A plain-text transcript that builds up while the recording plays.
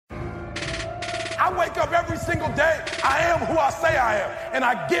I wake up every single day. I am who I say I am. And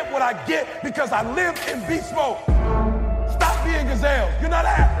I get what I get because I live in beast mode. Stop being gazelles. You're not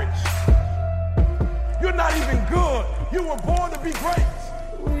average. You're not even good. You were born to be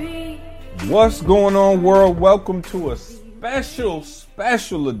great. What's going on, world? Welcome to a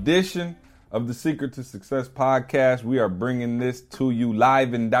special edition of the Secret to Success podcast. We are bringing this to you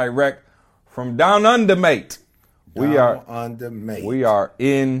live and direct from down under, mate. We are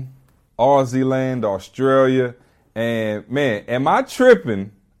in Aussie land, Australia, and man, am I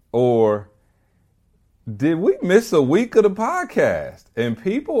tripping or did we miss a week of the podcast? And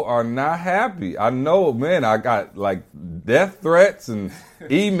people are not happy. I know, man, I got like death threats and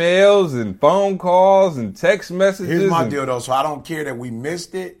emails and phone calls and text messages. Here's my deal, though. So I don't care that we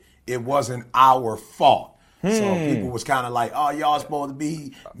missed it. It wasn't our fault. So people was kind of like, oh, y'all supposed to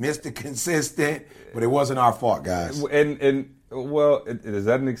be Mr. Consistent. But it wasn't our fault, guys. And well, is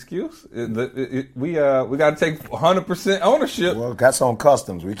that an excuse? We got to take 100% ownership. Well, that's on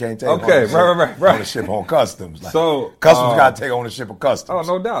customs. We can't take right. ownership on customs. Like, so customs got to take ownership of customs.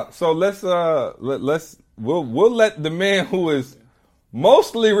 Oh, no doubt. So we'll let the man who is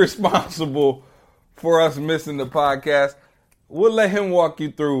mostly responsible for us missing the podcast, we'll let him walk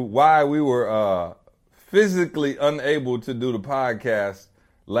you through why we were physically unable to do the podcast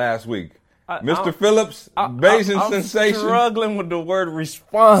last week. Mr. Phillips, Bayesian sensation. I'm struggling with the word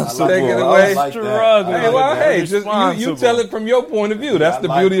responsible. Take it away. Struggling. You tell it from your point of view. That's the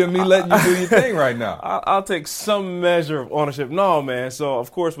beauty of me letting you do your thing right now. I'll take some measure of ownership. No, man. So,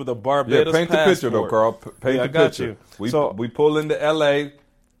 of course, with a Barbados paint passport. the picture, though, Carl. Paint the picture. We pull into L.A.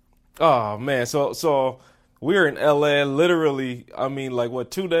 Oh, man. So we're in L.A. literally,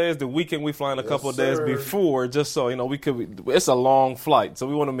 2 days? The weekend we flying a couple of days before, just so, it's a long flight. So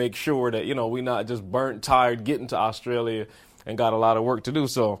we want to make sure that, we're not just burnt, tired, getting to Australia and got a lot of work to do.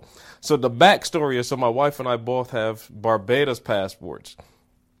 So the backstory is, my wife and I both have Barbados passports.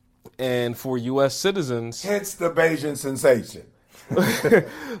 And for U.S. citizens. Hence the Bayesian sensation.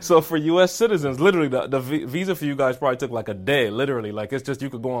 So for U.S. citizens, literally, the visa for you guys probably took like a day, literally. Like, it's just you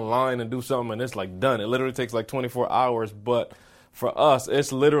could go online and do something, and it's like done. It literally takes like 24 hours. But for us,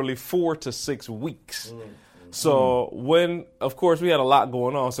 it's literally 4 to 6 weeks. So of course, we had a lot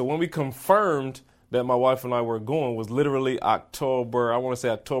going on. So when we confirmed that my wife and I were going was literally October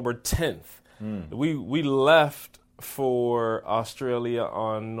 10th. We left for Australia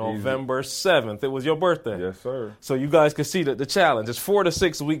on November 7th. It was your birthday. Yes, sir. So you guys can see that the challenge is 4 to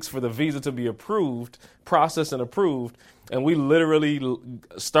 6 weeks for the visa to be approved, processed and approved. And we literally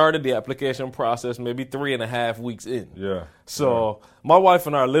started the application process maybe 3.5 weeks in. Yeah. So my wife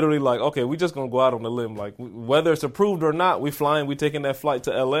and I are literally like, okay, we just going to go out on a limb. Like, whether it's approved or not, we flying, we taking that flight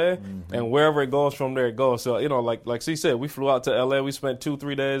to L.A., and wherever it goes from there, it goes. So, like she said, we flew out to L.A., we spent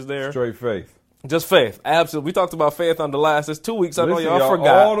 2-3 days there. Straight faith. Just faith, absolutely. We talked about faith on the last. It's 2 weeks. I know y'all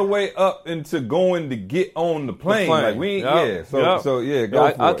forgot. All the way up into going to get on the plane. Like we, go for it.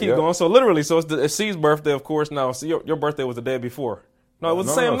 I'll keep going. So literally, it's C's birthday, of course. Now, your birthday was the day before. No, it was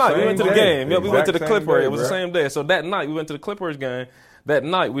the same night. We went to the game. Yeah, we went to the Clippers. It was the same day. So that night, we went to the Clippers game. That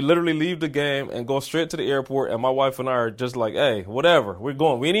night, we literally leave the game and go straight to the airport. And my wife and I are just like, hey, whatever, we're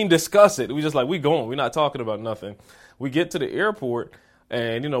going. We didn't even discuss it. We just like, we going. We're not talking about nothing. We get to the airport.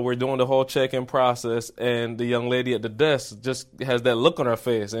 And, we're doing the whole check-in process, and the young lady at the desk just has that look on her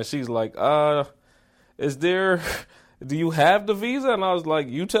face, and she's like, do you have the visa? And I was like,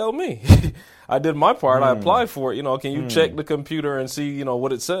 you tell me. I did my part. I applied for it. Can you check the computer and see,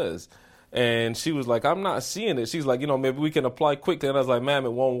 what it says? And she was like, I'm not seeing it. She's like, maybe we can apply quickly. And I was like, ma'am,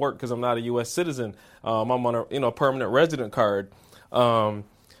 it won't work because I'm not a U.S. citizen. I'm on a, permanent resident card. So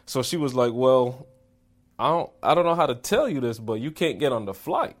she was like, well, I don't know how to tell you this, but you can't get on the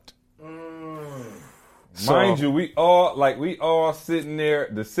flight. Mind you, we all sitting there,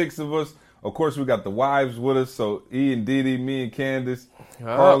 the 6 of us. Of course, we got the wives with us. So E and Didi, me and Candace,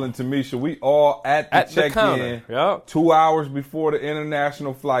 Carl and Tamisha, we all at the check-in 2 hours before the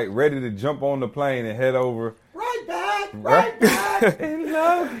international flight, ready to jump on the plane and head over. Right back. In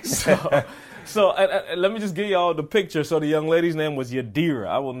love. So let me just give y'all the picture. So the young lady's name was Yadira.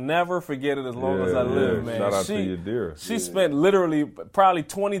 I will never forget it as long as I live, man. Shout out to Yadira. She spent literally probably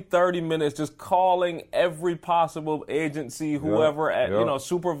 20, 30 minutes just calling every possible agency, whoever,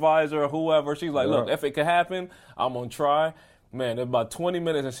 supervisor or whoever. She's like, look, if it could happen, I'm going to try. Man, about 20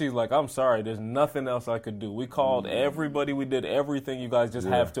 minutes, and she's like, I'm sorry, there's nothing else I could do. We called everybody. We did everything. You guys just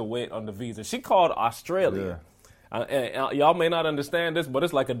have to wait on the visa. She called Australia. Yeah. And y'all may not understand this, but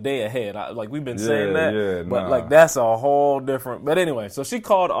it's like a day ahead. We've been saying that, but that's a whole different. But anyway, so she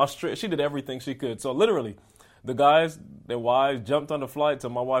called Australia. She did everything she could. So literally, the guys, their wives jumped on the flight, so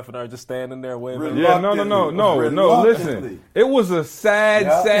my wife and I are just standing there waving. Yeah, no. Listen, it was a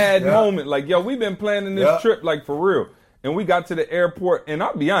sad moment. Like, yo, we've been planning this trip, like, for real. And we got to the airport, and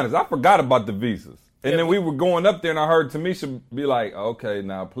I'll be honest, I forgot about the visas. And then we were going up there, and I heard Tamisha be like, okay,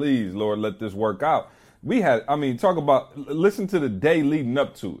 now, please, Lord, let this work out. Talk about, listen to the day leading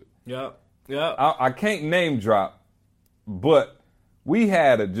up to it. Yeah. I can't name drop, but we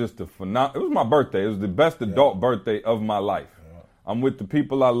had just a phenomenal, it was my birthday. It was the best adult birthday of my life. Yeah. I'm with the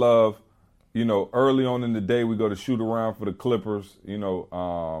people I love. You know, early on in the day, we go to shoot around for the Clippers,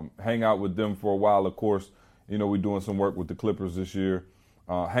 hang out with them for a while, of course. You know, we're doing some work with the Clippers this year.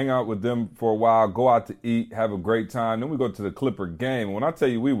 Hang out with them for a while, go out to eat, have a great time. Then we go to the Clipper game. When I tell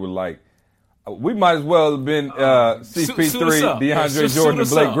you we were like, we might as well have been CP3, DeAndre Jordan, and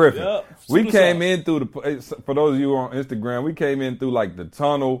Blake Griffin. Yep. We came in through for those of you who are on Instagram, we came in through like the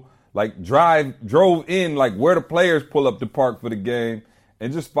tunnel, like drove in like where the players pull up to park for the game,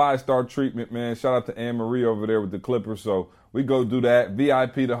 and just 5-star treatment, man. Shout out to Anne Marie over there with the Clippers. So we go do that,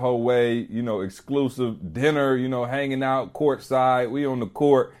 VIP the whole way, exclusive dinner, hanging out courtside. We on the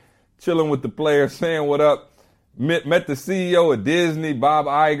court, chilling with the players, saying what up. Met the CEO of Disney, Bob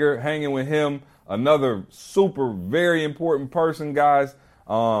Iger, hanging with him. Another super, very important person, guys.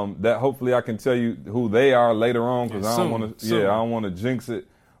 That hopefully I can tell you who they are later on because I don't want to jinx it.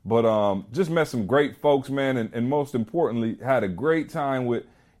 But just met some great folks, man, and most importantly, had a great time with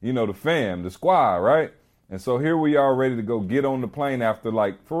the fam, the squad, right? And so here we are ready to go get on the plane after,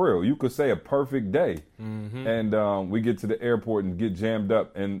 like, for real, you could say a perfect day. Mm-hmm. And we get to the airport and get jammed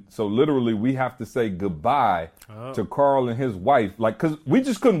up. And so literally we have to say goodbye to Carl and his wife, like, because we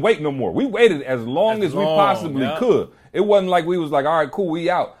just couldn't wait no more. We waited as long as we possibly could. It wasn't like we was like, all right, cool, we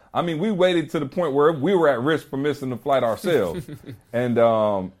out. I mean, we waited to the point where we were at risk for missing the flight ourselves. And,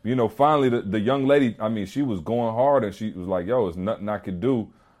 finally the young lady, she was going hard and she was like, yo, there's nothing I could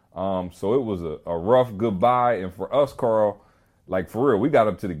do. So it was a rough goodbye. And for us, Carl, like for real, we got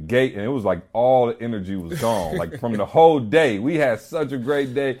up to the gate and it was like all the energy was gone. Like from the whole day, we had such a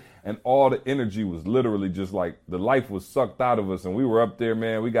great day and all the energy was literally just like the life was sucked out of us. And we were up there,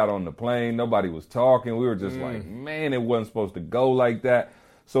 man, we got on the plane. Nobody was talking. We were just like, man, it wasn't supposed to go like that.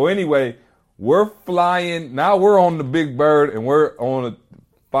 So anyway, we're flying. Now we're on the Big Bird and we're on a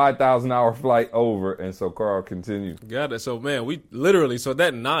 5,000-hour flight over, and so Carl continued. Got it. So man, we literally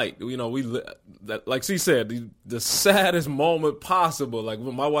that night, like she said, the saddest moment possible. Like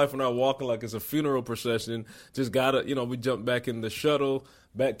when my wife and I are walking like it's a funeral procession. Just we jumped back in the shuttle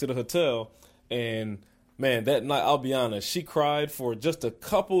back to the hotel, and man, that night I'll be honest, she cried for just a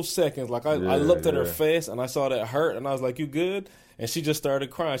couple seconds. Like I looked at her face and I saw that hurt, and I was like, "You good?" And she just started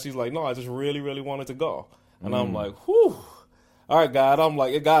crying. She's like, "No, I just really, really wanted to go," and I'm like, "Whew." All right, God. I'm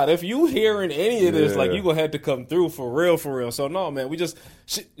like, God, if you hearing any of this, like, you gonna have to come through for real. So no, man, we just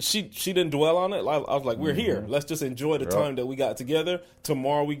she didn't dwell on it. I was like, we're here. Let's just enjoy the time that we got together.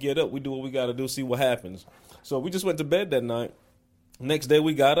 Tomorrow we get up, we do what we got to do, see what happens. So we just went to bed that night. Next day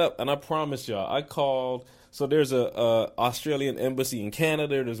we got up, and I promise y'all, I called. So there's a Australian embassy in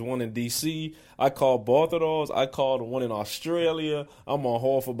Canada. There's one in D.C. I called both of those. I called the one in Australia. I'm on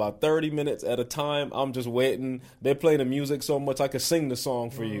hold for about 30 minutes at a time. I'm just waiting. They play the music so much I could sing the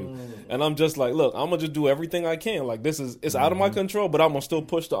song for you. And I'm just like, look, I'm going to just do everything I can. Like, it's out of my control, but I'm going to still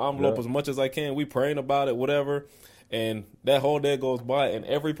push the envelope as much as I can. We praying about it, whatever. And that whole day goes by, and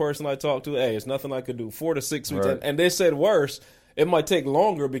every person I talk to, hey, it's nothing I could do. 4 to 6 weeks. Right. And they said worse. It might take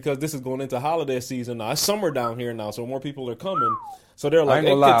longer because this is going into holiday season now. It's summer down here now, so more people are coming. So they're like, I ain't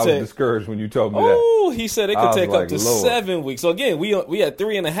gonna lie, I was discouraged when you told me that. Oh, he said it could take up to 7 weeks. So again, we had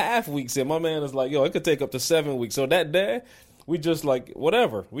 3.5 weeks in. My man is like, yo, it could take up to 7 weeks. So that day, we just like,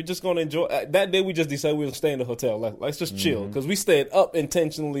 whatever. We just gonna enjoy. That day, we just decided we would stay in the hotel. Let's just chill because we stayed up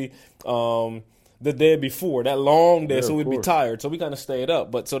intentionally the day before, that long day, so we'd be tired. So we kind of stayed up.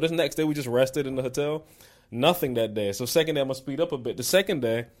 But so this next day, we just rested in the hotel. Nothing that day. So second day, I'm going to speed up a bit. The second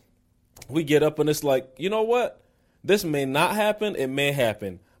day, we get up and it's like, you know what? This may not happen. It may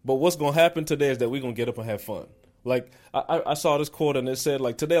happen. But what's going to happen today is that we're going to get up and have fun. Like, I saw this quote and it said,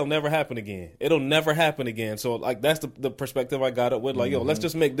 like, today will never happen again. It'll never happen again. So, like, that's the perspective I got up with. Like, yo, let's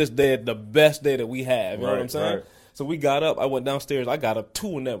just make this day the best day that we have. You know what I'm saying? Right. So we got up. I went downstairs. I got up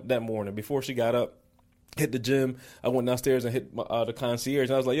 2 in that morning before she got up. Hit the gym. I went downstairs and hit the concierge.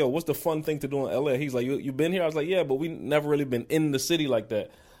 And I was like, yo, what's the fun thing to do in L.A.? He's like, you been here? I was like, yeah, but we never really been in the city like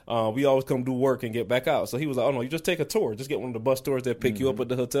that. We always come do work and get back out. So he was like, oh, no, you just take a tour. Just get one of the bus tours that pick you up at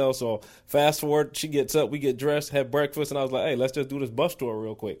the hotel. So fast forward, she gets up, we get dressed, have breakfast. And I was like, hey, let's just do this bus tour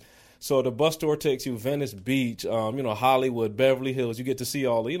real quick. So the bus tour takes you Venice Beach, Hollywood, Beverly Hills. You get to see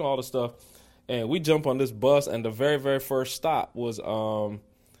all the stuff. And we jump on this bus, and the very, very first stop was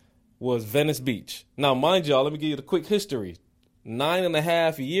Venice Beach. Now, mind y'all, let me give you the quick history.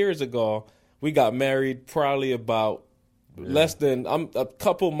 9.5 years ago, we got married probably about less than a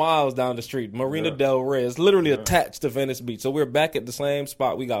couple miles down the street. Marina del Rey is literally attached to Venice Beach. So we're back at the same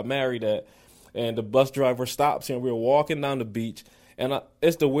spot we got married at, and the bus driver stops here, and we're walking down the beach, and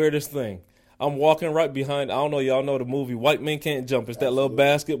it's the weirdest thing. I'm walking right behind, I don't know, y'all know the movie White Men Can't Jump. It's that little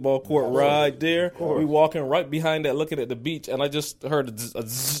basketball court right there. We walking right behind that looking at the beach, and I just heard a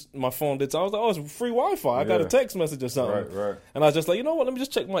zzz, my phone did. I was like, oh, it's free Wi-Fi. I got a text message or something. Right. And I was just like, you know what, let me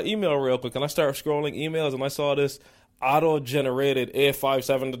just check my email real quick. And I started scrolling emails, and I saw this auto-generated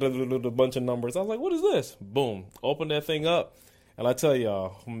 857, a bunch of numbers. I was like, what is this? Boom. Open that thing up, and I tell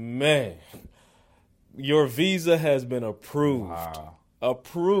y'all, man, your visa has been approved. Wow.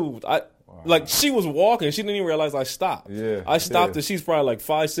 Approved. Like, she was walking. She didn't even realize I stopped. Yeah. I stopped and she's probably like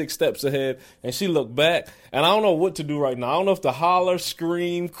 5-6 steps ahead, and she looked back, and I don't know what to do right now. I don't know if to holler,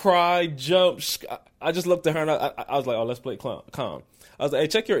 scream, cry, jump. I just looked at her, and I was like, oh, let's play calm. I was like, hey,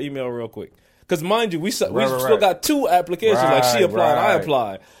 check your email real quick. Because, mind you, we still got 2 applications. Like, she applied, I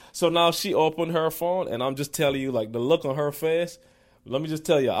applied. So now she opened her phone, and I'm just telling you, like, the look on her face. Let me just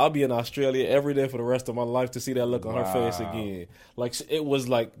tell you, I'll be in Australia every day for the rest of my life to see that look on her face again. Like, it was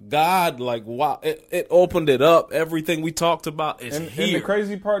like God, like, wow. It opened it up. Everything we talked about is here. And the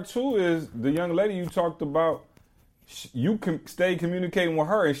crazy part, too, is the young lady you talked about, you can stay communicating with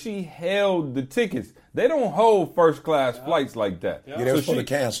her, and she held the tickets. They don't hold first-class flights like that. Yeah, they were supposed to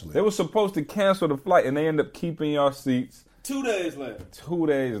cancel it. They were supposed to cancel the flight, and they end up keeping your seats. 2 days later. 2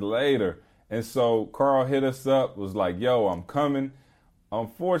 days later. And so Carl hit us up, was like, yo, I'm coming.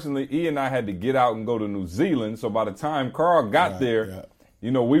 Unfortunately, E and I had to get out and go to New Zealand. So by the time Carl got there,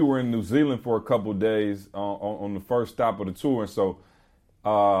 you know, we were in New Zealand for a couple days on the first stop of the tour. And so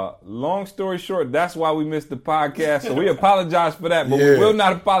long story short, that's why we missed the podcast. So we apologize for that. But we will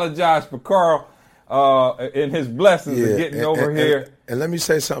not apologize for Carl and his blessings of getting over here. And let me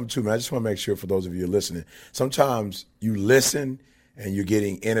say something, too, man. I just want to make sure for those of you listening, sometimes you listen and you're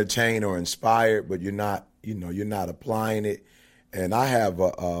getting entertained or inspired, but you're not applying it. And I have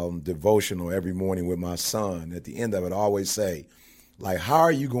a devotional every morning with my son. At the end of it, I always say, like, how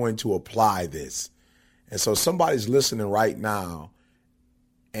are you going to apply this? And so somebody's listening right now,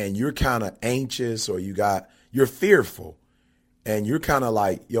 and you're kind of anxious or you're fearful. And you're kind of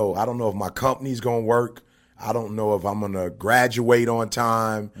like, yo, I don't know if my company's going to work. I don't know if I'm going to graduate on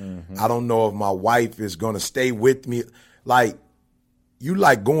time. Mm-hmm. I don't know if my wife is going to stay with me. Like, you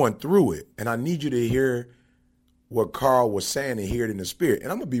like going through it. And I need you to hear what Carl was saying and hear it in the spirit.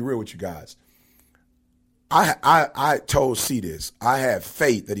 And I'm going to be real with you guys. I told C this. I had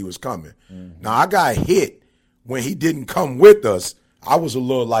faith that he was coming. Mm-hmm. Now, I got hit when he didn't come with us. I was a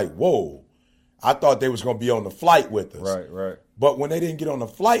little like, whoa. I thought they was going to be on the flight with us. Right. But when they didn't get on the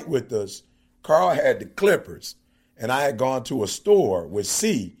flight with us, Carl had the clippers. And I had gone to a store with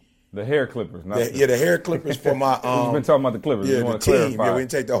C. The hair clippers. The hair clippers for my We've been talking about the clippers. Yeah, the team. Yeah, we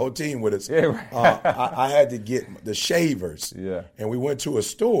didn't take the whole team with us. Yeah, right. I had to get the shavers. Yeah. And we went to a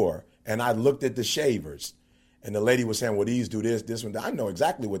store, and I looked at the shavers. And the lady was saying, well, these do this one. I know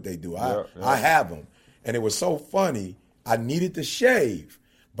exactly what they do. I have them. And it was so funny. I needed to shave.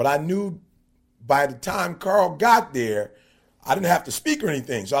 But I knew by the time Carl got there, I didn't have to speak or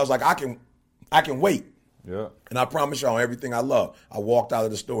anything. So I was like, I can wait. Yeah. And I promise y'all everything I love. I walked out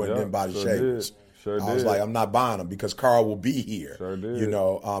of the store and didn't buy the shavers. Sure I was like, I'm not buying them because Carl will be here. Sure did. You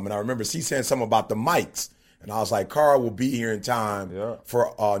know, and I remember she saying something about the mics. And I was like, Carl will be here in time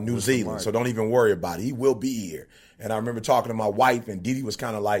for New Zealand. So don't even worry about it. He will be here. And I remember talking to my wife, and Dee Dee was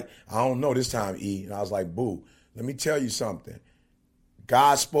kind of like, I don't know this time, E. And I was like, boo, let me tell you something.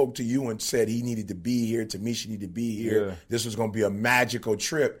 God spoke to you and said he needed to be here. Tamisha needed to be here. Yeah. This was going to be a magical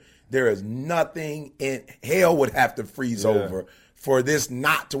trip. There is nothing in hell would have to freeze over for this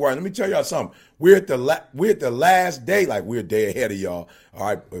not to work. Let me tell y'all something. We're at the last day, like we're a day ahead of y'all. All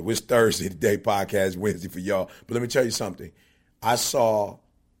right, it's Thursday today, podcast Wednesday for y'all. But let me tell you something. I saw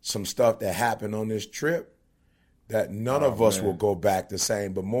some stuff that happened on this trip that none of us will go back the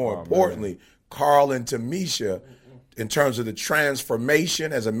same. But more importantly, Carl and Tamisha, in terms of the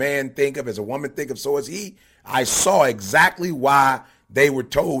transformation as a man think of, as a woman think of, so is he. I saw exactly why they were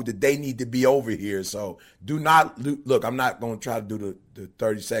told that they need to be over here. So do not look. I'm not going to try to do the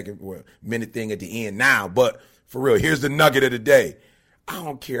 30-second or minute thing at the end now. But for real, here's the nugget of the day. I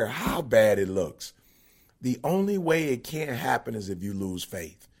don't care how bad it looks. The only way it can't happen is if you lose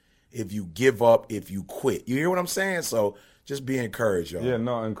faith, if you give up, if you quit. You hear what I'm saying? So just be encouraged, y'all. Yeah,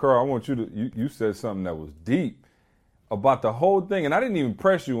 no, and Carl, I want you to, you said something that was deep. about the whole thing, and I didn't even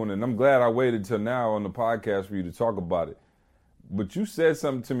press you on it, and I'm glad I waited till now on the podcast for you to talk about it. But you said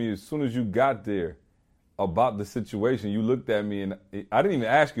something to me as soon as you got there about the situation. You looked at me, and I didn't even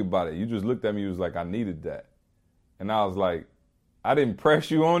ask you about it. You just looked at me and was like, I needed that. And I was like, I didn't press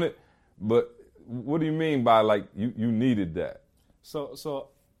you on it, but what do you mean by, like, you needed that? So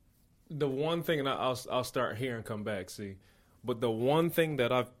the one thing, and I'll start here and come back, see, but the one thing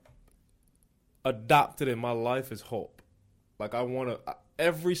that I've adopted in my life is hope. Like, I want to,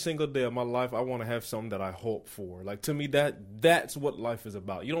 every single day of my life, I want to have something that I hope for. Like, to me, that's what life is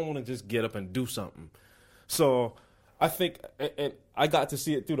about. You don't want to just get up and do something. So I think, and I got to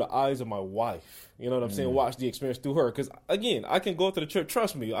see it through the eyes of my wife. You know what I'm saying? Watch the experience through her. Because, again, I can go to the trip.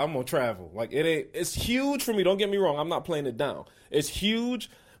 Trust me, I'm going to travel. Like, it's huge for me. Don't get me wrong. I'm not playing it down. It's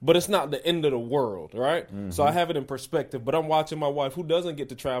huge, but it's not the end of the world, right? Mm-hmm. So I have it in perspective. But I'm watching my wife, who doesn't get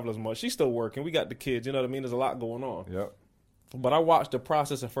to travel as much. She's still working. We got the kids. You know what I mean? There's a lot going on. Yep. But I watched the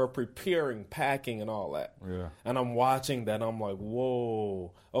process of her preparing, packing, and all that. Yeah. And I'm watching that, and I'm like,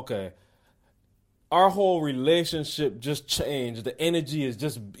 whoa, okay. Our whole relationship just changed. The energy is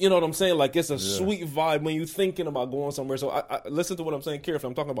just, you know what I'm saying? Like, it's a sweet vibe when you're thinking about going somewhere. So I listen to what I'm saying carefully.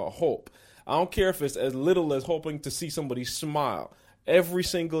 I'm talking about hope. I don't care if it's as little as hoping to see somebody smile. Every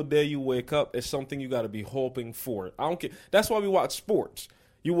single day you wake up is something you got to be hoping for. I don't care. That's why we watch sports.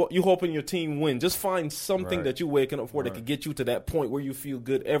 You hoping your team win. Just find something that you're waking up for that could get you to that point where you feel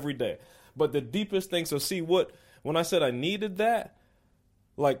good every day. But the deepest thing, so see when I said I needed that,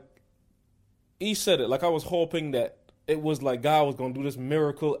 like, he said it, like I was hoping that it was like God was going to do this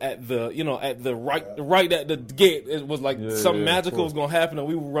miracle at the right at the gate. It was like something magical was going to happen and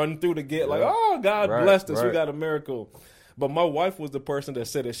we would run through the gate like, oh, God blessed us. We got a miracle. But my wife was the person that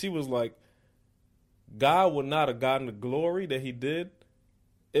said it. She was like, God would not have gotten the glory that he did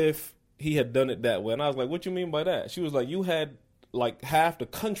if he had done it that way. And I was like, what you mean by that? She was like, you had like half the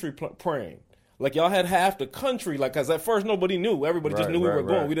country praying. Like, y'all had half the country, like, because at first nobody knew. Everybody just knew we were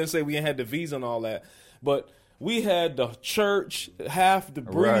going. We didn't say we had the visa and all that. But we had the church, half the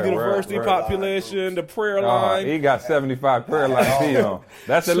Breed University population, the prayer line. He got 75 prayer lines he on.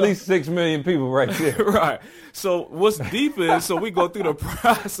 That's at least 6 million people right there. Right. So what's deep is, so we go through the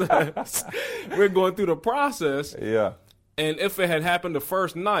process. We're going through the process. Yeah. And if it had happened the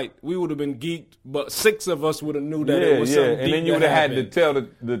first night, we would have been geeked, but 6 of us would have knew that it was something deep. And then you would have had to tell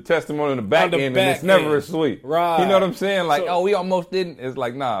the testimony on the back end, and it's never as sweet. Right. You know what I'm saying? Like, we almost didn't. It's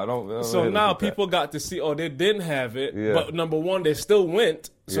like, nah, don't so now people got to see, they didn't have it, but number one, they still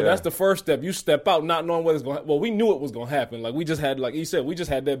went. So that's the first step. You step out not knowing what is going to happen. Well, we knew it was going to happen. Like, we just had, like he said, we just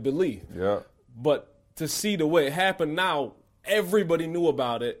had that belief. Yeah. But to see the way it happened now, everybody knew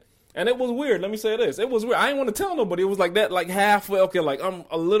about it. And it was weird. Let me say this. It was weird. I didn't want to tell nobody. It was like that, like halfway. Okay, like I'm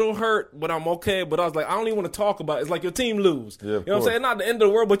a little hurt, but I'm okay. But I was like, I don't even want to talk about it. It's like your team lose. Yeah, you know what I'm saying? Not the end of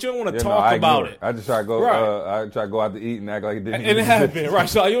the world, but you don't want to talk about it. I just try to go. I try to go out to eat and act like it didn't. And it happened, right?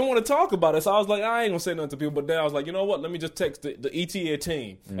 So you don't want to talk about it. So I was like, I ain't gonna say nothing to people. But then I was like, you know what? Let me just text the ETA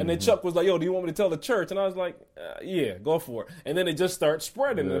team. Mm-hmm. And then Chuck was like, yo, do you want me to tell the church? And I was like, yeah, go for it. And then it just started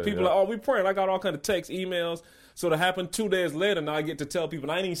spreading. And people are like, we praying. I got all kind of texts, emails. So that happened 2 days later. Now I get to tell people.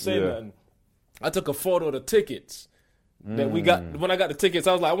 And I ain't even say nothing. I took a photo of the tickets that we got. When I got the tickets,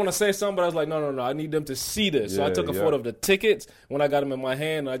 I was like, I want to say something, but I was like, no, I need them to see this. So I took a photo of the tickets when I got them in my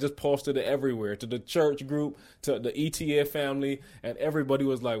hand, and I just posted it everywhere, to the church group, to the ETA family, and everybody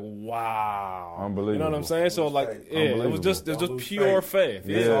was like, wow. Unbelievable. You know what I'm saying? So, like, it was just pure faith.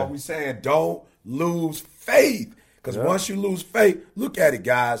 That's all we saying. Don't lose faith. Because once you lose faith, look at it,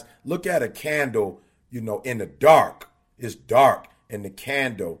 guys. Look at a candle, in the dark. It's dark, and the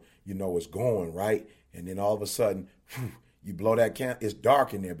candle, it's going, right? And then all of a sudden, you blow that candle, it's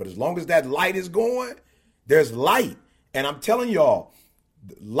dark in there. But as long as that light is going, there's light. And I'm telling y'all,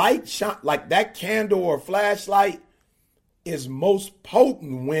 light shine, like that candle or flashlight is most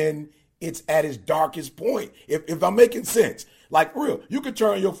potent when it's at its darkest point. If I'm making sense. Like, real, you could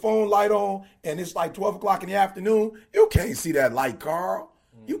turn your phone light on and it's like 12 o'clock in the afternoon. You can't see that light, Carl.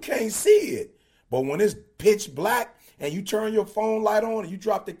 You can't see it. But when it's pitch black, and you turn your phone light on and you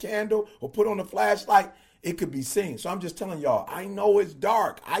drop the candle or put on the flashlight, it could be seen. So I'm just telling y'all, I know it's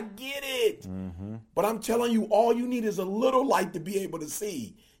dark. I get it. Mm-hmm. But I'm telling you, all you need is a little light to be able to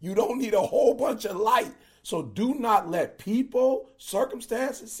see. You don't need a whole bunch of light. So do not let people,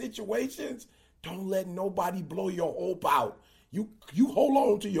 circumstances, situations, don't let nobody blow your hope out. You hold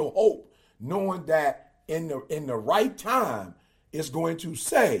on to your hope, knowing that in the right time, it's going to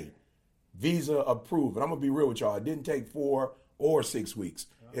say, visa approved. And I'm going to be real with y'all. It didn't take 4 or 6 weeks.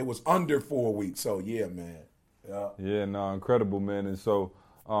 It was under 4 weeks. So, yeah, man. Yeah, no, incredible, man. And so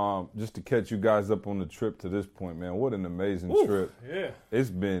just to catch you guys up on the trip to this point, man. What an amazing trip. Yeah. It's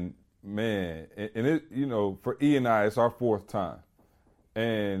been, man, and it, you know, for E and I, it's our 4th time.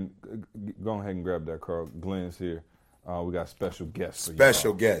 And go ahead and grab that, Carl. Glenn's here. We got special guests for you.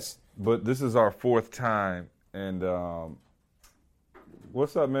 Special guests. But this is our 4th time, and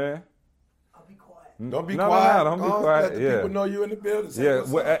what's up, man? I'll be quiet. Don't be No, quiet. don't be quiet. Let the Yeah. people know you in the building. Say Yeah,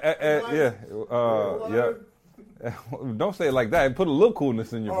 what's well, up. yeah. Don't say it like that. Put a little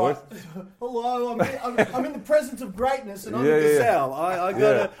coolness in your voice. Hello, I'm in the presence of greatness, and I'm Yeah, a yeah. gazelle.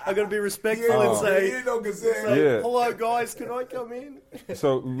 I gotta be respectful and say, Yeah. hello guys, can I come in?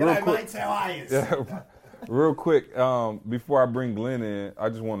 So real G'day quick, mates, how are you? yeah, real quick, before I bring Glenn in, I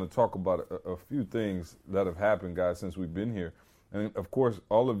just want to talk about a few things that have happened, guys, since we've been here. And of course,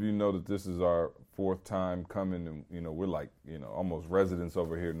 all of you know that this is our 4th time coming, and you know we're like almost residents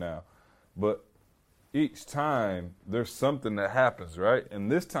over here now, but each time there's something that happens, right? And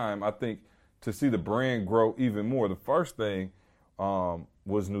this time, I think to see the brand grow even more, the first thing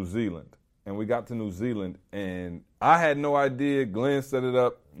was New Zealand. And we got to New Zealand, and I had no idea. Glenn set it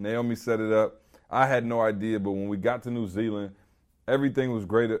up. Naomi set it up. I had no idea, but when we got to New Zealand, everything was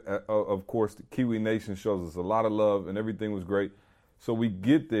great. Of course, the Kiwi Nation shows us a lot of love, and everything was great. So we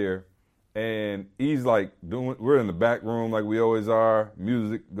get there, and he's like we're in the back room like we always are.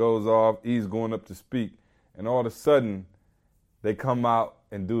 Music goes off. He's going up to speak. And all of a sudden, they come out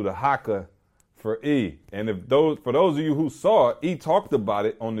and do the haka for E. And for those of you who saw it, E talked about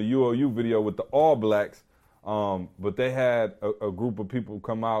it on the UOU video with the All Blacks. But they had a group of people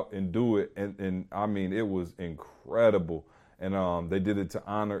come out and do it. And I mean, it was incredible. And they did it to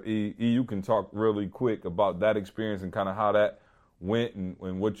honor E. E, you can talk really quick about that experience and kind of how that went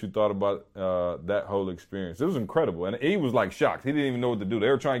and what you thought about that whole experience. It was incredible. And he was like shocked. He didn't even know what to do. They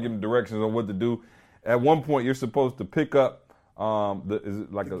were trying to give him directions on what to do. At one point, you're supposed to pick up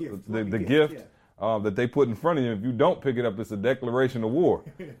the gift that they put in front of you. If you don't pick it up, it's a declaration of war.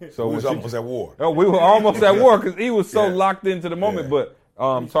 So We was almost at war. Oh, we were almost at war because he was so locked into the moment. Yeah.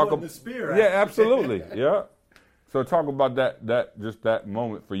 But talk about the spear. yeah, absolutely, yeah. So talk about that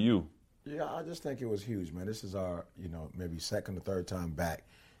moment for you. Yeah, I just think it was huge, man. This is our, maybe 2nd or 3rd time back,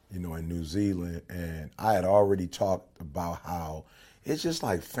 in New Zealand. And I had already talked about how it's just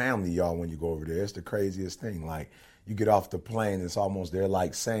like family, y'all, when you go over there. It's the craziest thing. Like, you get off the plane, it's almost they're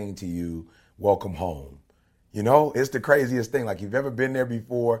like saying to you, welcome home. It's the craziest thing. Like, if you've ever been there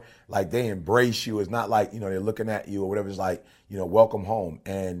before, like, they embrace you. It's not like, they're looking at you or whatever. It's like, welcome home.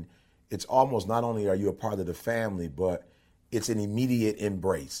 And it's almost not only are you a part of the family, but it's an immediate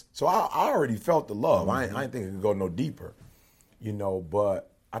embrace. So I already felt the love. I didn't think it could go no deeper, but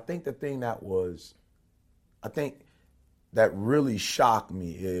I think the thing that really shocked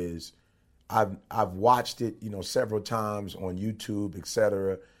me is I've watched it, several times on YouTube, et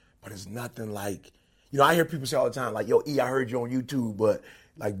cetera, but it's nothing like, I hear people say all the time, like, yo, E, I heard you on YouTube, but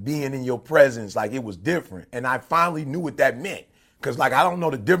like being in your presence, like it was different. And I finally knew what that meant. Because, like, I don't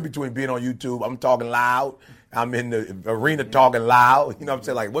know the difference between being on YouTube. I'm talking loud. I'm in the arena talking loud. You know what I'm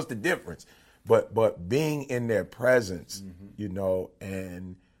saying? Like, what's the difference? But being in their presence,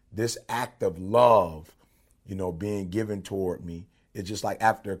 and this act of love, being given toward me, it's just like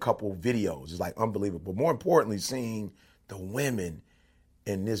after a couple videos, it's like unbelievable. But more importantly, seeing the women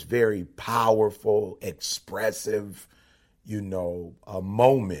in this very powerful, expressive,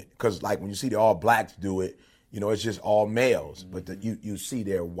 moment. Because, like, when you see the All Blacks do it, it's just all males, but you see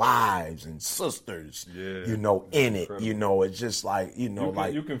their wives and sisters, in it. It's just like,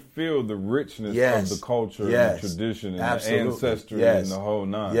 you can feel the richness of the culture and the tradition and the ancestry and the whole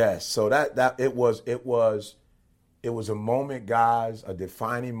nine. Yes. So that it was a moment, guys, a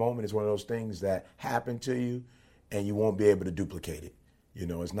defining moment. It's one of those things that happen to you and you won't be able to duplicate it.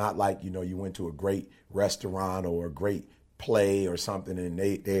 It's not like, you went to a great restaurant or a great play or something and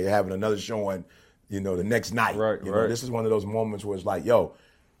they're having another showing the next night. Right. This is one of those moments where it's like, yo,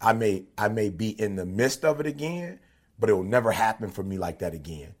 I may be in the midst of it again, but it will never happen for me like that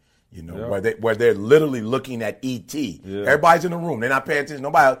again. Where they're literally looking at ET. Yeah. Everybody's in the room. They're not paying attention.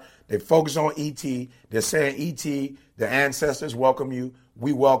 Nobody else. They focus on ET. They're saying ET, the ancestors welcome you.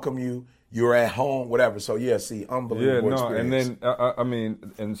 We welcome you. You're at home, whatever. So, unbelievable experience. And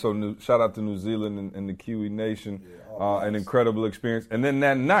then, shout out to New Zealand and the Kiwi Nation. An incredible experience. And then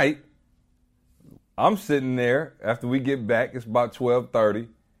that night, I'm sitting there after we get back. It's about 12:30,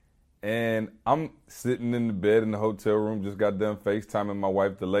 and I'm sitting in the bed in the hotel room. Just got done FaceTiming my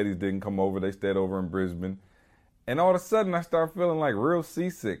wife. The ladies didn't come over. They stayed over in Brisbane. And all of a sudden, I start feeling like real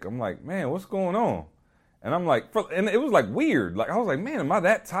seasick. I'm like, man, what's going on? And I'm like, and it was like weird. Like, I was like, man, am I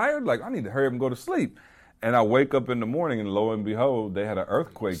that tired? Like, I need to hurry up and go to sleep. And I wake up in the morning, and lo and behold, they had an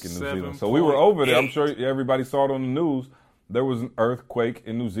earthquake in New Zealand. So we were over there. I'm sure everybody saw it on the news. There was an earthquake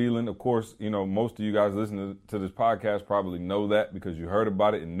in New Zealand. Of course, most of you guys listening to this podcast probably know that because you heard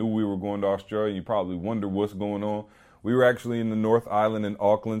about it and knew we were going to Australia. You probably wonder what's going on. We were actually in the North Island in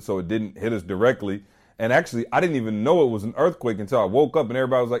Auckland, so it didn't hit us directly. And actually, I didn't even know it was an earthquake until I woke up and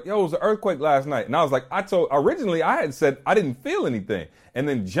everybody was like, yo, it was an earthquake last night. And I was like, originally I had said I didn't feel anything. And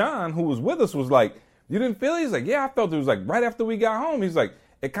then John, who was with us, was like, you didn't feel it? He's like, yeah, I felt it. Was like right after we got home. He's like,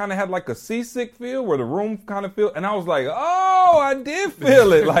 it kind of had like a seasick feel where the room kind of feel. And I was like, oh, I did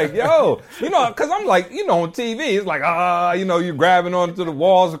feel it. Like, yo, because I'm like, on TV, it's like, you're grabbing onto the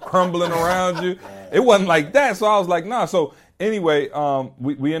walls, crumbling around you. It wasn't like that. So I was like, nah. So anyway,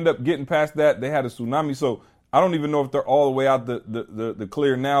 we end up getting past that. They had a tsunami. So I don't even know if they're all the way out the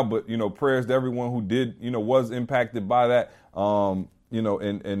clear now, but, prayers to everyone who did, was impacted by that. But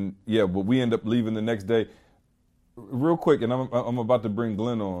we end up leaving the next day. Real quick, and I'm about to bring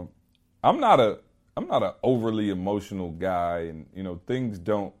Glenn on. I'm not a overly emotional guy, and things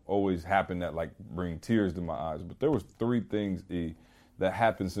don't always happen that like bring tears to my eyes. But there was 3 things that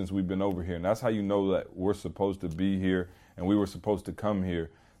happened since we've been over here, and that's how you know that we're supposed to be here and we were supposed to come here.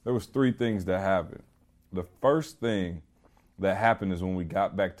 There was 3 things that happened. The first thing that happened is when we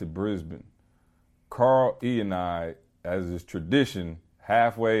got back to Brisbane. Carl, E, and I, as is tradition,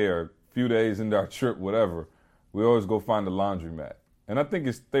 halfway or a few days into our trip, whatever, we always go find a laundromat. And I think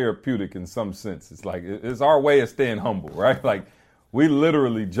it's therapeutic in some sense. It's like, it's our way of staying humble, right? Like, we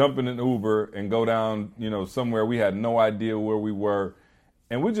literally jump in an Uber and go down, somewhere we had no idea where we were.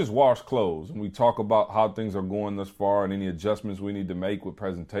 And we just wash clothes and we talk about how things are going thus far and any adjustments we need to make with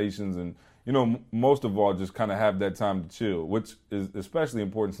presentations. And, most of all, just kind of have that time to chill, which is especially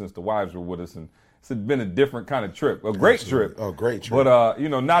important since the wives were with us. And it's been a different kind of trip, a great trip. Oh, great trip. But,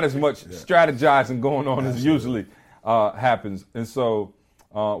 not as much strategizing going on as usually happens. And so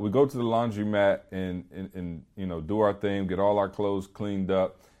we go to the laundromat and do our thing, get all our clothes cleaned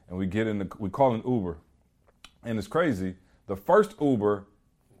up, and we call an Uber. And it's crazy. The first Uber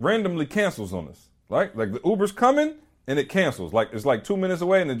randomly cancels on us, right? Like the Uber's coming and it cancels. Like it's like 2 minutes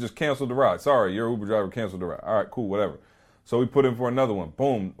away and it just canceled the ride. Sorry, your Uber driver canceled the ride. All right, cool, whatever. So we put in for another one.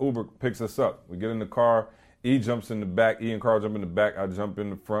 Boom, Uber picks us up. We get in the car. E jumps in the back. E and Carl jump in the back. I jump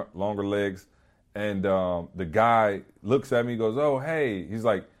in the front, longer legs. And the guy looks at me, goes, oh, hey. He's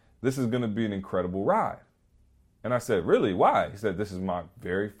like, this is going to be an incredible ride. And I said, really? Why? He said, this is my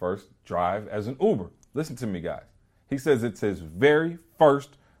very first drive as an Uber. Listen to me, guys. He says it's his very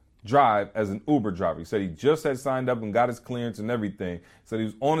first drive as an Uber driver. He said he just had signed up and got his clearance and everything. He said he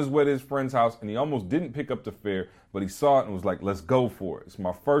was on his way to his friend's house and he almost didn't pick up the fare, but he saw it and was like, let's go for it. It's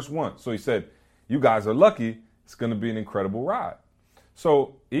my first one. So he said, you guys are lucky. It's going to be an incredible ride.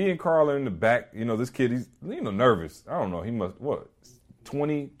 So E and Carl are in the back. This kid, he's nervous. I don't know. He must,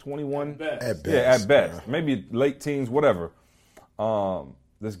 20, 21? At best. Yeah, at best. Yeah. Maybe late teens, whatever.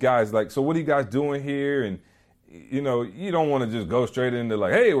 This guy's like, so what are you guys doing here? And you don't want to just go straight into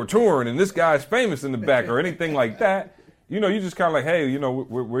like, hey, we're touring and this guy's famous in the back or anything like that. You just kind of like, hey,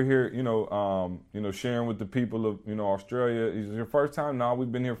 we're here, sharing with the people of, Australia. Is it your first time? No,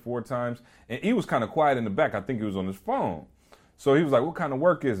 we've been here 4 times. And he was kind of quiet in the back. I think he was on his phone. So he was like, what kind of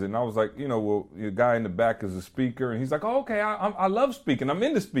work is it? And I was like, the guy in the back is a speaker. And he's like, oh, okay, I love speaking. I'm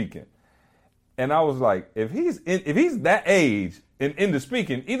into speaking. And I was like, if he's that age and into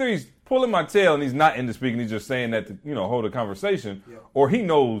speaking, either he's pulling my tail and he's not into speaking, he's just saying that to, hold a conversation, or he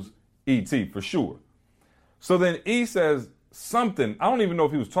knows E.T. for sure. So then E says something. I don't even know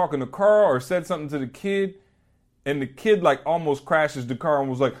if he was talking to Carl or said something to the kid. And the kid like almost crashes the car and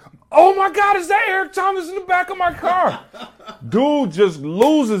was like, oh my God, is that Eric Thomas in the back of my car? Dude just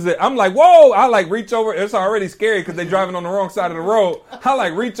loses it. I'm like, whoa. I like reach over. It's already scary because they're driving on the wrong side of the road. I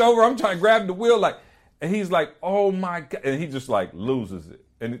like reach over. I'm trying to grab the wheel. And he's like, oh my God. And he just like loses it.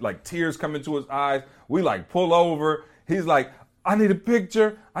 And like tears come into his eyes. We like pull over. He's like, I need a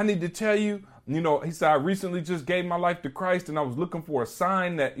picture. I need to tell you. He said, I recently just gave my life to Christ and I was looking for a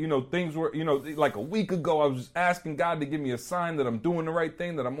sign that, things were, like a week ago, I was just asking God to give me a sign that I'm doing the right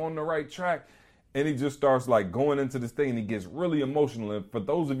thing, that I'm on the right track. And he just starts like going into this thing and he gets really emotional. And for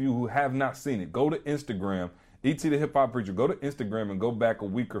those of you who have not seen it, go to Instagram, E.T. the Hip Hop Preacher, go to Instagram and go back a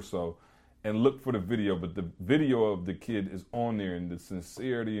week or so and look for the video. But the video of the kid is on there and the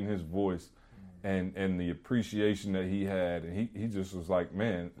sincerity in his voice and the appreciation that he had. And he just was like,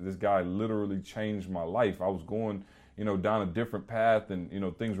 man, this guy literally changed my life. I was going, down a different path and,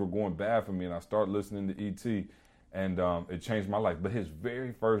 things were going bad for me. And I started listening to E.T. and it changed my life. But his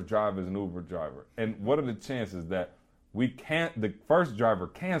very first drive as an Uber driver. And what are the chances that the first driver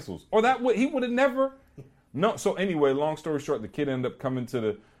cancels? Or he would have never No, so anyway, long story short, the kid ended up coming to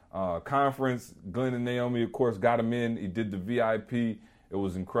the conference. Glenn and Naomi, of course, got him in. He did the VIP. It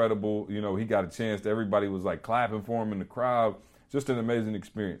was incredible. You know, he got a chance. Everybody was like clapping for him in the crowd. Just an amazing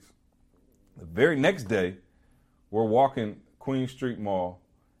experience. The very next day, we're walking Queen Street Mall,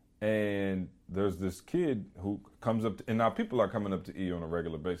 and there's this kid who comes up, and now people are coming up to E on a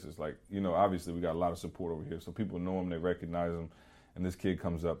regular basis. Like, you know, obviously we got a lot of support over here, so people know him, they recognize him, and this kid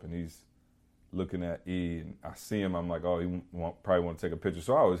comes up, and he's looking at E, and I see him, I'm like, oh, probably want to take a picture.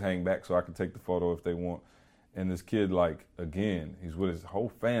 So I always hang back so I can take the photo if they want. And this kid, like, again, he's with his whole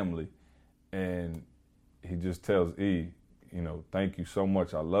family, and he just tells E, you know, thank you so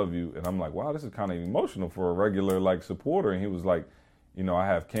much, I love you. And I'm like, wow, this is kind of emotional for a regular, like, supporter. And he was like, you know, I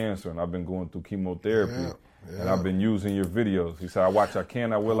have cancer, and I've been going through chemotherapy, and I've been using your videos. He said, I watch I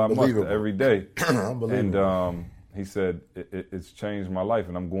Can, I Will, I Must every day. And he said, it's changed my life,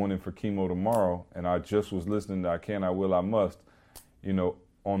 and I'm going in for chemo tomorrow, and I just was listening to I Can, I Will, I Must, you know,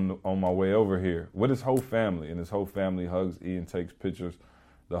 on my way over here with his whole family. And his whole family hugs E and takes pictures,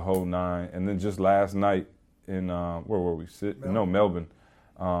 the whole nine. And then just last night in, where were we? Melbourne.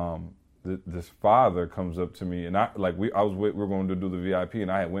 This father comes up to me, and we were going to do the VIP,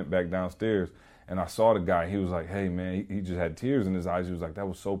 and I had went back downstairs, and I saw the guy. He was like, hey, man, he just had tears in his eyes. He was like, that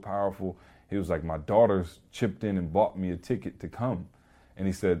was so powerful. He was like, my daughter's chipped in and bought me a ticket to come. And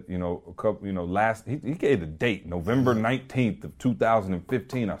he said, you know, he gave a date, November 19th of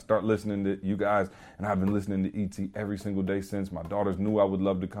 2015. I start listening to you guys, and I've been listening to ET every single day since. My daughters knew I would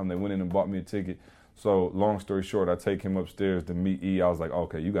love to come. They went in and bought me a ticket. So long story short, I take him upstairs to meet E. I was like,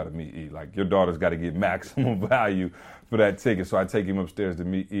 okay, you got to meet E. Like, your daughter's got to get maximum value for that ticket. So I take him upstairs to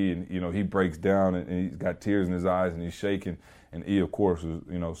meet E, and, you know, he breaks down, and he's got tears in his eyes, and he's shaking. And E, of course, was,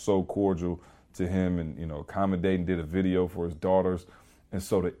 you know, so cordial to him and, you know, accommodating, did a video for his daughters. And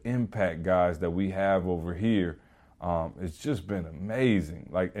so the impact, guys, that we have over here, it's just been amazing.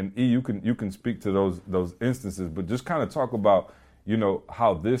 Like, and E, you can speak to those instances, but just kind of talk about, you know,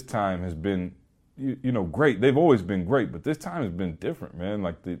 how this time has been, you know, great. They've always been great, but this time has been different, man.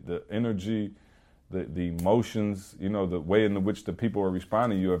 Like the energy, the emotions, you know, the way in which the people are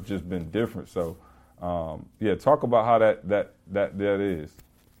responding to you have just been different. So, yeah, talk about how that is.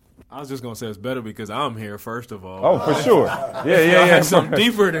 I was just gonna say it's better because I'm here, first of all. Oh, for sure. Yeah. Something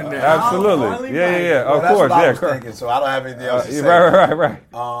deeper than that. Absolutely. Yeah. Well, of that's course. What I was thinking, so I don't have anything else to say. Right.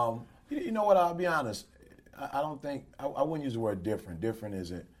 You know what? I'll be honest. I don't think I wouldn't use the word different. Different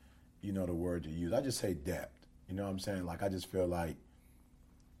isn't, you know, the word to use. I just say depth. You know what I'm saying? Like, I just feel like,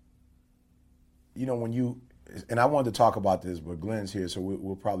 you know, when you, and I wanted to talk about this, but Glenn's here, so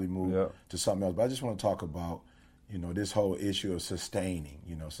we'll probably move to something else. But I just want to talk about, you know, this whole issue of sustaining,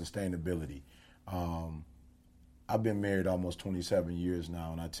 you know, sustainability. I've been married almost 27 years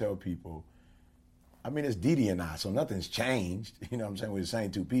now, and I tell people, I mean, it's Didi and I, so nothing's changed. You know what I'm saying? We're the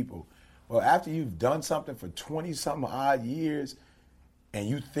same two people. Well, after you've done something for 20-something odd years and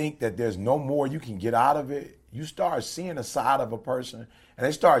you think that there's no more you can get out of it, you start seeing a side of a person, and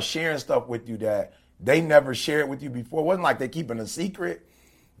they start sharing stuff with you that they never shared with you before. It wasn't like they're keeping a secret,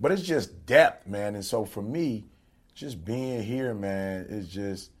 but it's just depth, man. And so for me, just being here, man, it's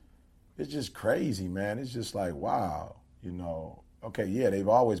just crazy, man. It's just like, wow, you know, okay, yeah, they've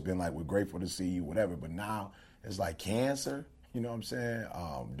always been like, we're grateful to see you, whatever, but now it's like cancer, you know what I'm saying?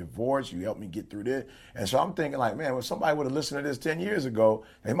 Divorce, you helped me get through this. And so I'm thinking like, man, if somebody would have listened to this 10 years ago,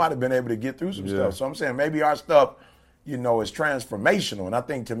 they might have been able to get through some stuff. So I'm saying maybe our stuff, you know, is transformational. And I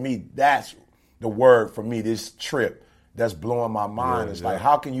think to me, that's the word for me, this trip that's blowing my mind. It's like,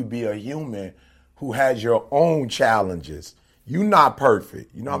 how can you be a human who has your own challenges? You're not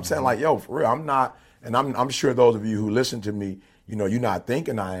perfect. You know what I'm saying? Like, yo, for real, I'm not, and I'm sure those of you who listen to me, you know, you're not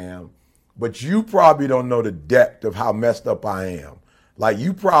thinking I am, but you probably don't know the depth of how messed up I am. Like,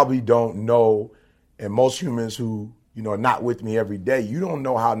 you probably don't know, and most humans who, you know, are not with me every day, you don't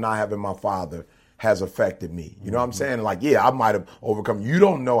know how not having my father has affected me. You know what I'm saying? Like, yeah, I might have overcome. You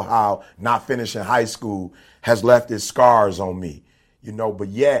don't know how not finishing high school has left its scars on me, you know, but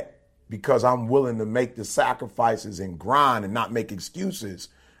yet, because I'm willing to make the sacrifices and grind and not make excuses,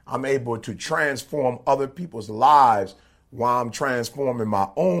 I'm able to transform other people's lives while I'm transforming my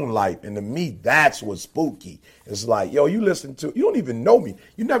own life. And to me, that's what's spooky. It's like, yo, you don't even know me.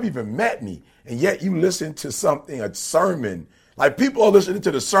 You never even met me. And yet you listen to something, a sermon. Like, people are listening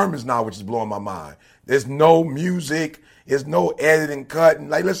to the sermons now, which is blowing my mind. There's no music. There's no editing, cutting.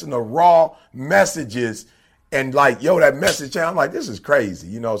 Like, listen to raw messages. And like, yo, that message, I'm like, this is crazy,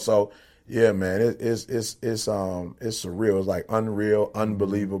 you know? So yeah, man, it's surreal. It's like unreal,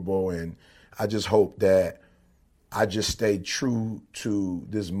 unbelievable. And I just hope that I just stay true to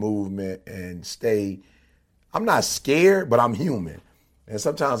this movement and stay I'm not scared, but I'm human. And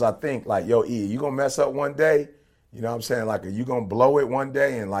sometimes I think like, yo, E, you gonna mess up one day? You know what I'm saying? Like, are you gonna blow it one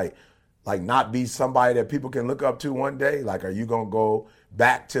day and like not be somebody that people can look up to one day? Like, are you gonna go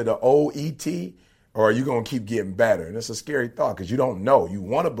back to the old ET, or are you gonna keep getting better? And it's a scary thought because you don't know. You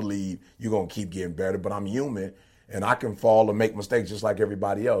want to believe you're gonna keep getting better, but I'm human and I can fall and make mistakes just like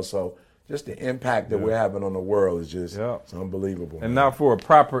everybody else. So just the impact that we're having on the world is just it's unbelievable. And man. now for a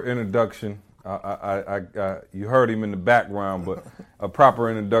proper introduction. You heard him in the background, but a proper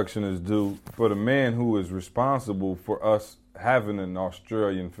introduction is due for the man who is responsible for us having an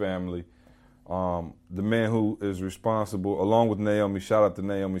Australian family. The man who is responsible, along with Naomi. Shout out to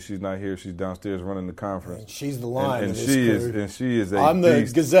Naomi. She's not here. She's downstairs running the conference. And she's the lion. And she is. I'm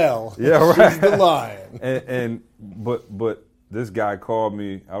beast. the gazelle. Yeah, right. She's the lion. But this guy called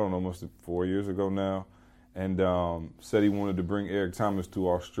me. I don't know, must have 4 years ago now, and said he wanted to bring Eric Thomas to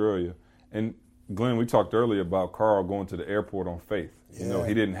Australia. And Glenn, we talked earlier about Carl going to the airport on faith. Yeah. You know,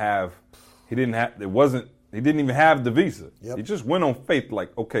 he didn't even have the visa. Yep. He just went on faith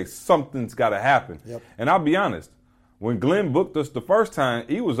like, okay, something's got to happen. Yep. And I'll be honest, when Glenn booked us the first time,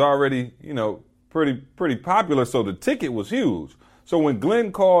 he was already, pretty popular, so the ticket was huge. So when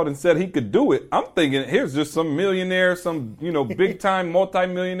Glenn called and said he could do it, I'm thinking, here's just some millionaire, some, big-time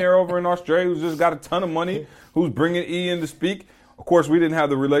multimillionaire over in Australia who's just got a ton of money, who's bringing E in to speak. Of course, we didn't have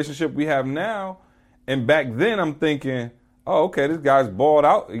the relationship we have now. And back then, I'm thinking, oh, okay, this guy's balled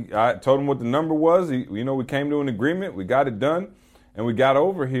out. I told him what the number was. We came to an agreement. We got it done. And we got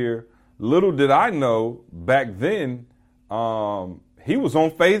over here. Little did I know back then, he was on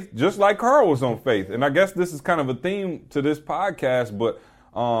faith just like Carl was on faith. And I guess this is kind of a theme to this podcast. But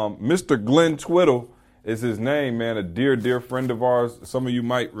Mr. Glenn Twiddle is his name, man, a dear, dear friend of ours. Some of you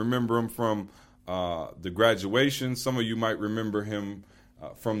might remember him from the graduation. Some of you might remember him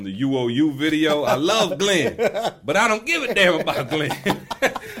from the UOU video. I love Glenn, but I don't give a damn about Glenn.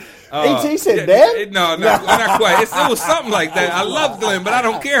 E.T. said that? No, not quite. It was something like that. I love Glenn, but I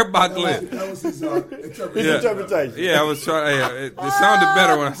don't care about Glenn. That was his interpretation. Yeah, I was trying. It sounded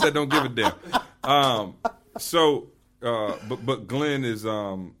better when I said don't give a damn. But Glenn is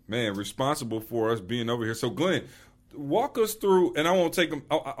responsible for us being over here. So Glenn, walk us through, and I won't take them.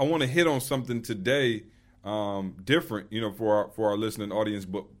 I want to hit on something today, different, for our listening audience.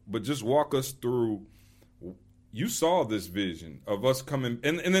 But just walk us through. You saw this vision of us coming,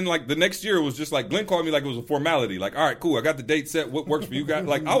 and then like the next year it was just like Glenn called me like it was a formality. Like, all right, cool, I got the date set. What works for you guys?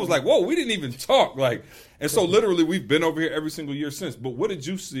 Like, I was like, whoa, we didn't even talk. Like, and so literally we've been over here every single year since. But what did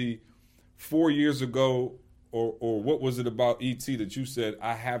you see 4 years ago, or what was it about ET that you said,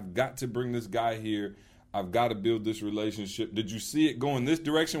 I have got to bring this guy here? I've got to build this relationship. Did you see it go in this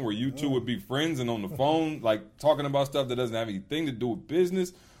direction where you two would be friends and on the phone, like talking about stuff that doesn't have anything to do with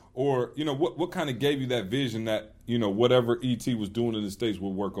business? Or, what kind of gave you that vision that, whatever ET was doing in the States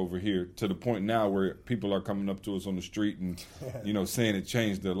will work over here to the point now where people are coming up to us on the street and, saying it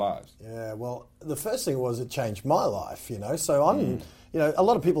changed their lives? Yeah, well, the first thing was it changed my life, So I'm, a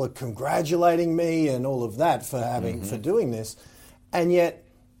lot of people are congratulating me and all of that for for doing this. And yet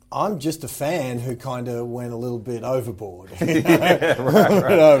I'm just a fan who kind of went a little bit overboard.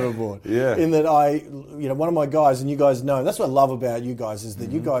 Overboard. Yeah. In that one of my guys, and you guys know, that's what I love about you guys, is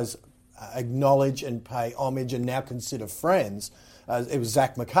that you guys acknowledge and pay homage and now consider friends. It was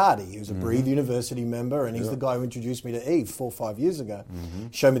Zach McCarty. He was a Breathe University member, and he's the guy who introduced me to Eve 4 or 5 years ago.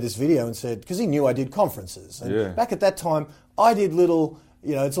 Showed me this video and said, because he knew I did conferences. And back at that time, I did little,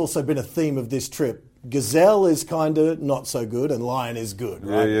 it's also been a theme of this trip. Gazelle is kind of not so good and lion is good,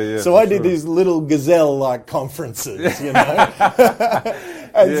 right? Yeah, so I did these little gazelle-like conferences,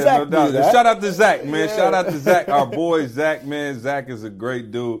 And Zach knew that. Shout out to Zach, man. Yeah. Shout out to Zach, our boy Zach, man. Zach is a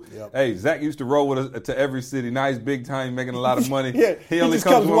great dude. Yep. Hey, Zach used to roll with us to every city. Now he's big time, making a lot of money. He only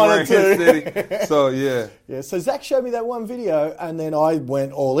comes when we're in his city. So, yeah. Yeah, so Zach showed me that one video, and then I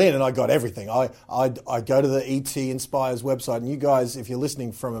went all in, and I got everything. I go to the ET Inspires website, and you guys, if you're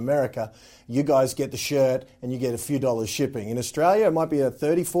listening from America, you guys get the shirt and you get a few dollars shipping. In Australia, it might be a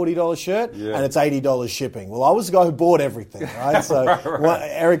 $30, $40 shirt and it's $80 shipping. Well, I was the guy who bought everything, right? So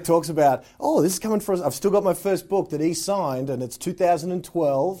Eric talks about, this is coming for us. I've still got my first book that he signed and it's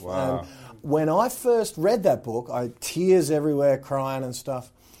 2012. Wow. And when I first read that book, tears everywhere, crying and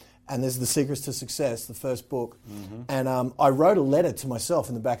stuff. And there's The Secrets to Success, the first book. And I wrote a letter to myself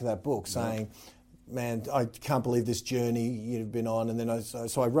in the back of that book saying, man, I can't believe this journey you've been on. And then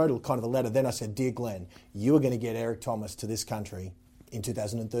so I wrote kind of a letter. Then I said, Dear Glenn, you are going to get Eric Thomas to this country in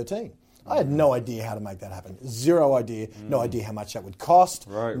 2013. I had no idea how to make that happen. Zero idea. No idea how much that would cost.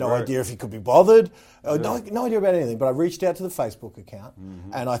 No idea if he could be bothered. No idea about anything. But I reached out to the Facebook account,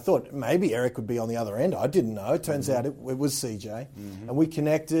 and I thought maybe Eric would be on the other end. I didn't know. It turns out it was CJ. And we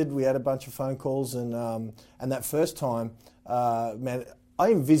connected. We had a bunch of phone calls. And that first time, man,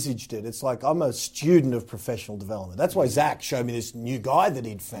 I envisaged it. It's like I'm a student of professional development. That's why Zach showed me this new guy that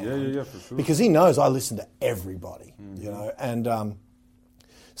he'd found. Yeah, for sure. Because he knows I listen to everybody, you know. And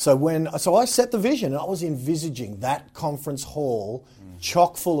so I set the vision, and I was envisaging that conference hall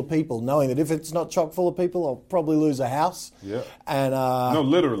chock full of people, knowing that if it's not chock full of people, I'll probably lose a house. Yeah. And no,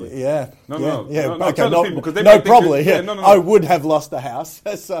 literally. Yeah. No. Okay. No. I would have lost the house.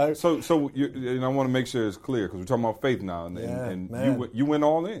 So and I want to make sure it's clear because we're talking about faith now, and you went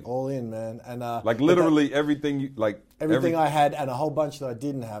all in. All in, man. And like literally everything everything I had and a whole bunch that I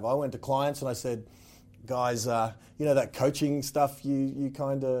didn't have. I went to clients and I said, guys, you know that coaching stuff you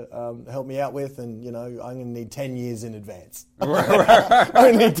kind of helped me out with, and you know I'm going to need 10 years in advance.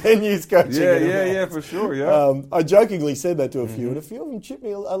 I need 10 years coaching. Yeah, for sure. Yeah. I jokingly said that to a few, and a few of them chipped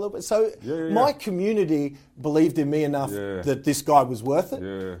me a little bit. So my community believed in me enough that this guy was worth it.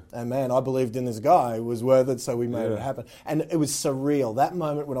 Yeah. And man, I believed in this guy who was worth it, so we made it happen. And it was surreal. That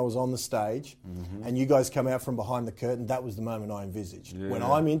moment when I was on the stage, and you guys come out from behind the curtain, that was the moment I envisaged. Yeah. When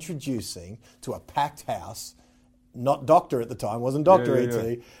I'm introducing to a packed house, not Doctor at the time, wasn't Dr.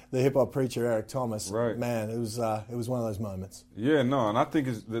 E.T., the hip-hop preacher Eric Thomas. Right. Man, it was one of those moments. Yeah, no, and I think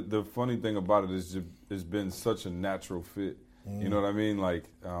the funny thing about it is it's been such a natural fit. You know what I mean? Like,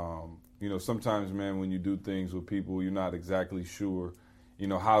 you know, sometimes, man, when you do things with people, you're not exactly sure, you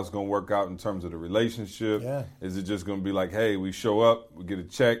know, how it's going to work out in terms of the relationship. Yeah. Is it just going to be like, hey, we show up, we get a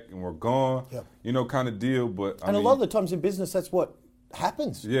check, and we're gone, you know, kind of deal? But a lot of the times in business, that's what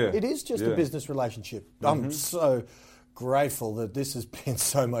happens. Yeah. It is just a business relationship. I'm so grateful that this has been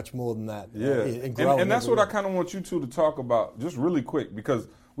so much more than that. Yeah. And that's what I kind of want you two to talk about just really quick, because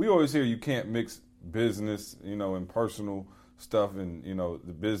we always hear you can't mix business, you know, and personal stuff, and, you know,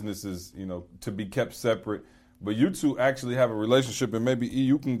 the business is, you know, to be kept separate. But you two actually have a relationship, and maybe E,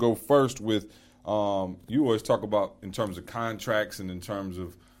 you can go first with, you always talk about in terms of contracts and in terms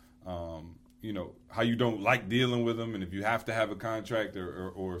of, you know, how you don't like dealing with them, and if you have to have a contract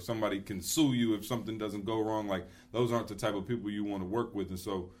or somebody can sue you if something doesn't go wrong, like those aren't the type of people you want to work with. And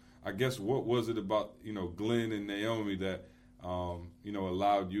so I guess what was it about, you know, Glenn and Naomi that, you know,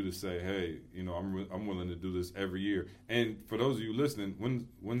 allowed you to say, hey, you know, I'm willing to do this every year? And for those of you listening,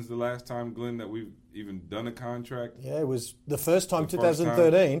 when's the last time, Glenn, that we've even done a contract? Yeah, it was the first time,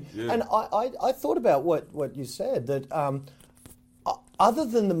 2013. Yeah. And I thought about what you said, that other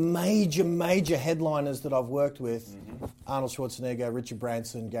than the major headliners that I've worked with, Arnold Schwarzenegger, Richard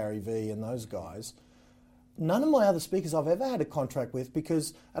Branson, Gary Vee, and those guys, none of my other speakers I've ever had a contract with,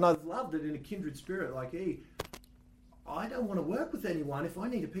 because, and I've loved it in a kindred spirit, like, I don't want to work with anyone if I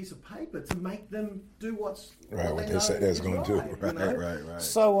need a piece of paper to make them do what they say they're going to do. Right.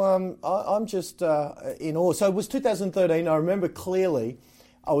 So I'm just in awe. So it was 2013. I remember clearly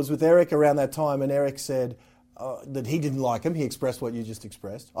I was with Eric around that time, and Eric said that he didn't like him. He expressed what you just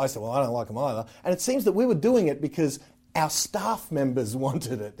expressed. I said, well, I don't like him either. And it seems that we were doing it because our staff members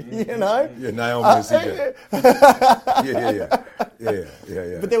wanted it, you know? Yeah, Naomi and CJ.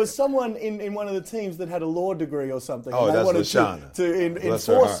 Yeah. But there was someone in one of the teams that had a law degree or something. Oh, and they that's wanted to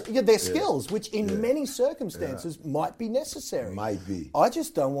enforce their skills, which in many circumstances might be necessary. Might be. I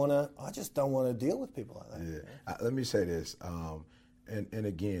just don't want to deal with people like that. Yeah. Let me say this, and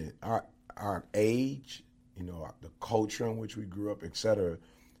again, our age, you know, the culture in which we grew up, et cetera,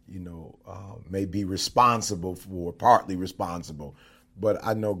 you know, may be partly responsible. But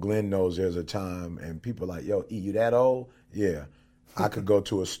I know Glenn knows there's a time, and people are like, yo, E, you that old? Yeah. I could go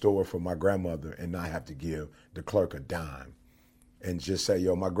to a store for my grandmother and not have to give the clerk a dime and just say,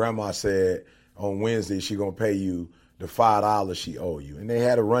 yo, my grandma said on Wednesday she going to pay you the $5 she owe you. And they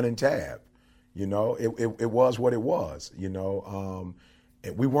had a running tab. You know, it was what it was, you know.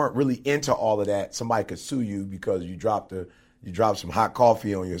 And we weren't really into all of that. Somebody could sue you because you dropped some hot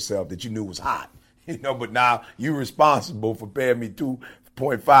coffee on yourself that you knew was hot, you know. But now you're responsible for paying me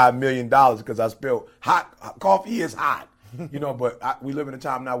 $2.5 million because I spilled hot coffee is hot, you know. But we live in a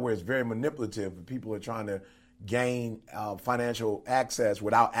time now where it's very manipulative, and people are trying to gain financial access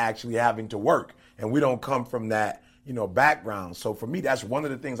without actually having to work, and we don't come from that, you know, background. So for me, that's one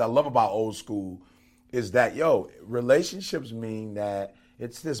of the things I love about old school, is that relationships mean that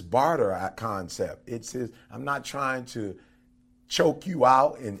it's this barter concept. I'm not trying to choke you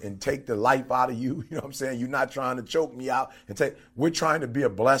out and take the life out of you. You know what I'm saying? You're not trying to choke me out we're trying to be a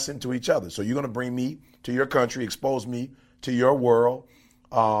blessing to each other. So you're going to bring me to your country, expose me to your world.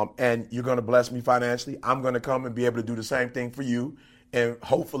 and you're going to bless me financially. I'm going to come and be able to do the same thing for you and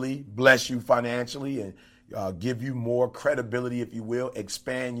hopefully bless you financially and give you more credibility, if you will,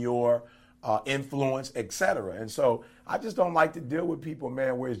 expand your influence, etc. And so I just don't like to deal with people,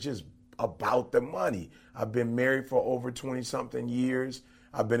 man, where it's just about the money. I've been married for over 20-something years.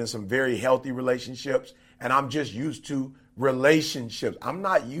 I've been in some very healthy relationships, and I'm just used to relationships. I'm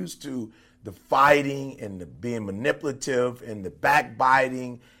not used to the fighting and the being manipulative and the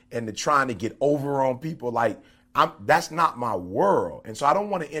backbiting and the trying to get over on people. That's not my world. And so I don't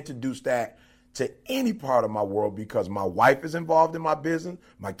want to introduce that to any part of my world because my wife is involved in my business.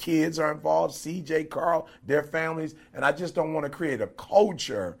 My kids are involved, CJ, Carl, their families. And I just don't want to create a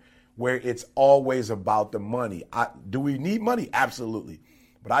culture where it's always about the money. Do we need money? Absolutely.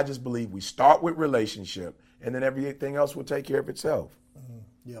 But I just believe we start with relationship and then everything else will take care of itself.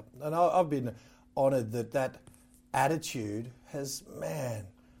 Mm-hmm. Yep. And I've been honored that attitude has, man,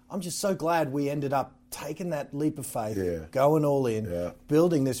 I'm just so glad we ended up taking that leap of faith, going all in,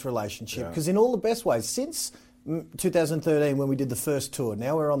 building this relationship. Because in all the best ways, since 2013 when we did the first tour,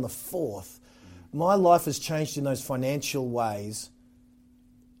 now we're on the fourth, my life has changed in those financial ways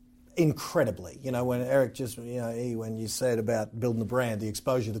incredibly. You know, when Eric when you said about building the brand, the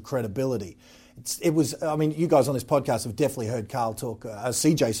exposure, the credibility, it was, I mean, you guys on this podcast have definitely heard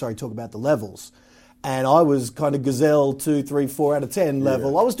CJ talk about the levels. And I was kind of gazelle 2, 3, 4 out of 10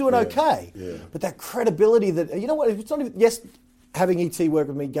 level. I was doing okay. Yeah. But that credibility that, you know what, it's not even, yes, having ET work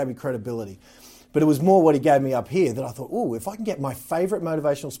with me gave me credibility. But it was more what he gave me up here that I thought, ooh, if I can get my favorite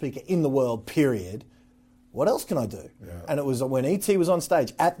motivational speaker in the world, period, what else can I do? Yeah. And it was when ET was on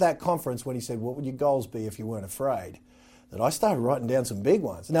stage at that conference when he said, what would your goals be if you weren't afraid? That I started writing down some big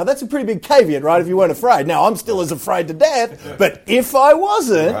ones. Now, that's a pretty big caveat, right, if you weren't afraid. Now, I'm still as afraid to death, but if I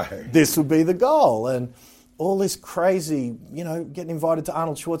wasn't, this would be the goal. And all this crazy, you know, getting invited to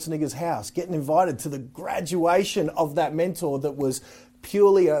Arnold Schwarzenegger's house, getting invited to the graduation of that mentor that was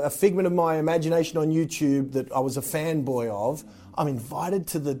purely a figment of my imagination on YouTube that I was a fanboy of. I'm invited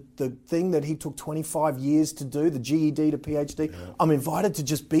to the thing that he took 25 years to do, the GED to PhD. Yeah. I'm invited to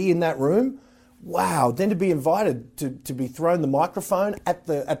just be in that room. Wow, then to be invited to be thrown the microphone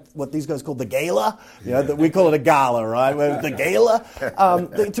at what these guys call the gala, you know, that we call it a gala, right? The gala,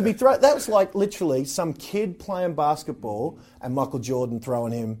 to be thrown, that was like literally some kid playing basketball and Michael Jordan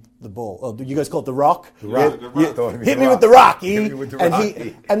throwing him the ball. Oh, you guys call it the rock? The rock. Hit me with the rock.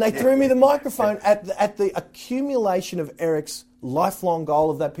 And they threw me the microphone at the accumulation of Eric's lifelong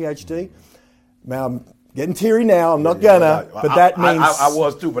goal of that PhD. Now, I'm getting teary now. I'm not gonna, but that means I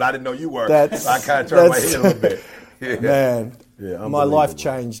was too, but I didn't know you were. So I kind of turned my head a little bit. Man, my life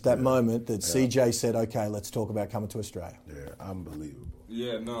changed that moment that CJ said, "Okay, let's talk about coming to Australia." Yeah, unbelievable.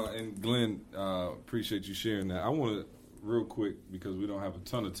 Yeah, no, and Glenn, appreciate you sharing that. I want to real quick because we don't have a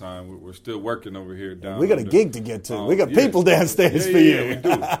ton of time. We're still working over here down. We got a gig to get to. We got people downstairs for you. Yeah, we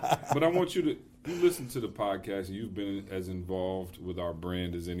do. But I want you listen to the podcast. You've been as involved with our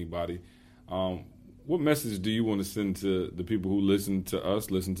brand as anybody. What message do you want to send to the people who listen to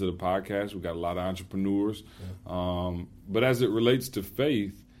us, listen to the podcast? We've got a lot of entrepreneurs. Yeah. But as it relates to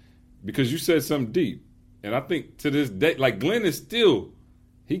faith, because you said something deep, and I think to this day, like Glenn is still,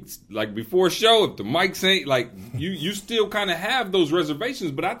 he's like before show, if the mics ain't, like you still kind of have those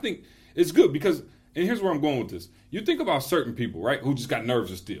reservations, but I think it's good because, and here's where I'm going with this. You think about certain people, right, who just got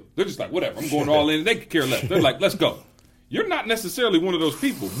nerves of steel. They're just like, whatever, I'm going all in. They could care less. They're like, let's go. You're not necessarily one of those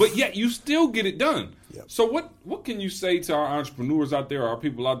people, but yet you still get it done. Yep. So what can you say to our entrepreneurs out there, our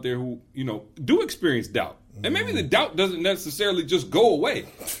people out there who, you know, do experience doubt? And maybe the doubt doesn't necessarily just go away.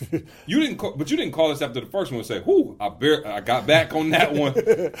 You didn't call us after the first one and say, "Whoo, I got back on that one."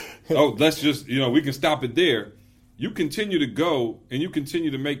 Oh, let's just, you know, we can stop it there. You continue to go and you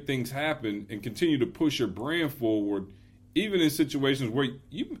continue to make things happen and continue to push your brand forward, even in situations where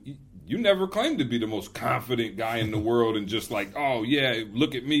you never claimed to be the most confident guy in the world and just like, oh, yeah,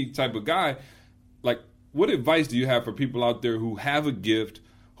 look at me type of guy. Like, what advice do you have for people out there who have a gift,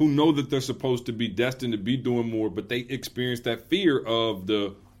 who know that they're supposed to be destined to be doing more, but they experience that fear of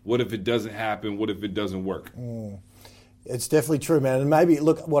what if it doesn't happen? What if it doesn't work? It's definitely true, man. And maybe,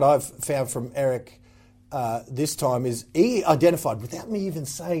 look, what I've found from Eric this time is he identified, without me even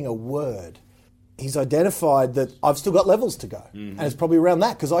saying a word, he's identified that I've still got levels to go. Mm-hmm. And it's probably around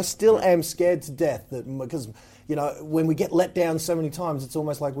that because I still am scared to death. Because, you know, when we get let down so many times, it's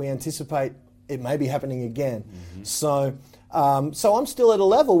almost like we anticipate it may be happening again. Mm-hmm. So I'm still at a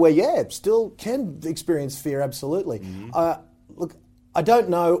level where, still can experience fear, absolutely. Mm-hmm. Look, I don't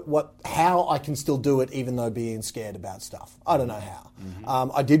know how I can still do it even though being scared about stuff. I don't know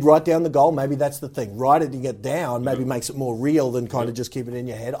how. I did write down the goal. Maybe that's the thing. Write it and get down. Maybe makes it more real than kind of just keep it in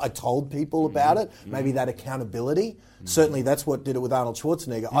your head. I told people about it. Maybe that accountability. Certainly that's what did it with Arnold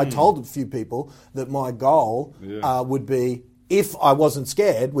Schwarzenegger. I told a few people that my goal would be, if I wasn't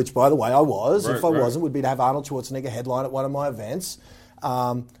scared, which by the way I was, if I wasn't, would be to have Arnold Schwarzenegger headline at one of my events.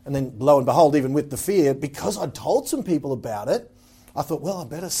 And then lo and behold, even with the fear, because I told some people about it, I thought, well, I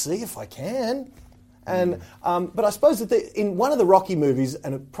better see if I can. And but I suppose that in one of the Rocky movies,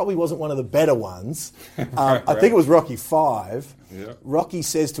 and it probably wasn't one of the better ones, I think it was Rocky V. Yeah. Rocky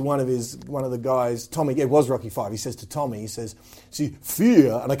says to one of the guys, Tommy. It was Rocky V. He says to Tommy, he says, "See,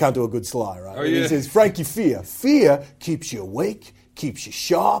 fear," and I can't do a good Sly, right? Oh, yeah. He says, "Frankie, fear keeps you awake, keeps you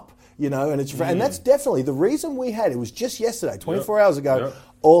sharp." You know, and and that's definitely the reason we had. It was just yesterday, 24 hours ago.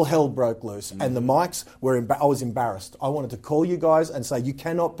 All hell broke loose, and the mics were. I was embarrassed. I wanted to call you guys and say, you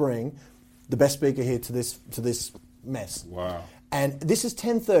cannot bring the best speaker here to this mess. Wow. And this is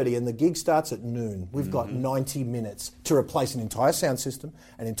 10:30, and the gig starts at noon. We've got 90 minutes to replace an entire sound system,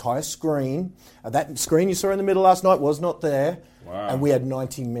 an entire screen. That screen you saw in the middle last night was not there, and we had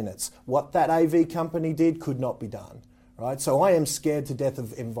 90 minutes. What that AV company did could not be done. Right, so I am scared to death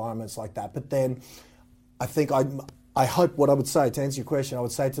of environments like that. But then I think I hope what I would say, to answer your question, I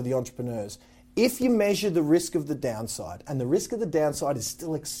would say to the entrepreneurs, if you measure the risk of the downside, and the risk of the downside is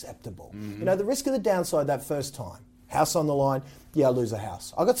still acceptable. You know, the risk of the downside that first time, house on the line, I lose a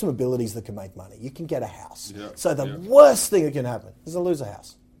house. I've got some abilities that can make money. You can get a house. So the worst thing that can happen is I lose a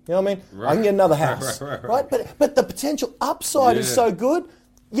house. You know what I mean? I can get another house. Right? But the potential upside is so good,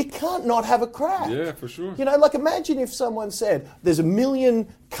 you can't not have a crack. Yeah, for sure. You know, like imagine if someone said, there's 1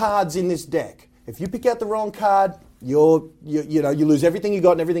 million cards in this deck. If you pick out the wrong card, you lose everything you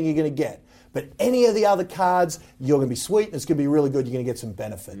got and everything you're going to get. But any of the other cards, you're going to be sweet and it's going to be really good. You're going to get some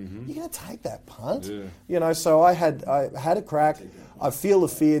benefit. You're going to take that punt. Yeah. You know, so I had a crack. I feel the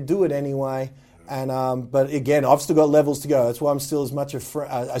fear, do it anyway. And but again, I've still got levels to go. That's why I'm still as much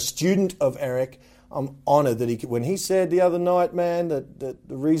a student of Eric. I'm honoured that when he said the other night, man, that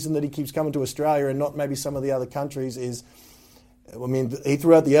the reason that he keeps coming to Australia and not maybe some of the other countries is, I mean, he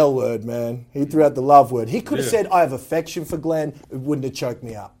threw out the L word, man. He threw out the love word. He could have said, I have affection for Glenn. It wouldn't have choked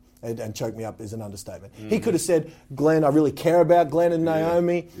me up. And choke me up is an understatement. He could have said, Glenn, I really care about Glenn and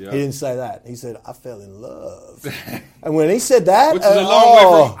Naomi. He didn't say that. He said, I fell in love. And when he said that... Which is a long way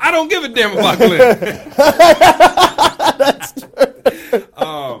from, I don't give a damn about Glenn. That's true.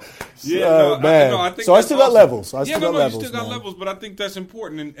 I still got levels. You still got levels, but I think that's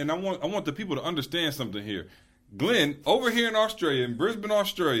important, and I want the people to understand something here. Glenn, over here in Australia, in Brisbane,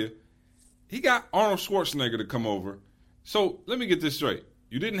 Australia, he got Arnold Schwarzenegger to come over. So let me get this straight.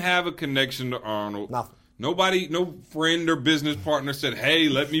 You didn't have a connection to Arnold. Nothing. Nobody, no friend or business partner said, hey,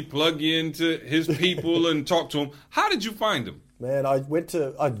 let me plug you into his people and talk to him. How did you find him? Man, I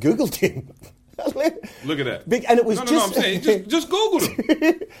Googled him. Look at that. And it was I'm saying, just Google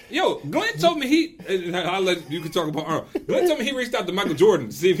him. Yo, Glenn told me you can talk about Arnold. Glenn told me he reached out to Michael Jordan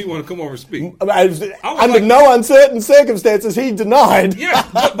to see if he wanted to come over and speak. Under no uncertain circumstances, he denied. Yeah,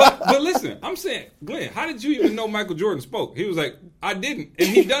 but listen, I'm saying, Glenn, how did you even know Michael Jordan spoke? He was like, I didn't, and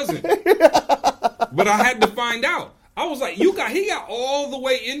he doesn't. But I had to find out. I was like, he got all the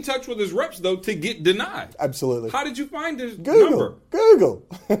way in touch with his reps, though, to get denied. Absolutely. How did you find his number? Google.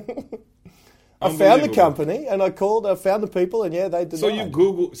 I found the company and I found the people, and they denied.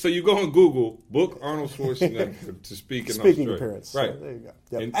 So you go on Google, book Arnold Schwarzenegger to speak in speaking Australia. appearance. Right. So there you go.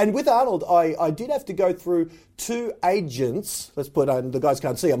 Yep. And with Arnold, I did have to go through 2 agents. Let's put the guys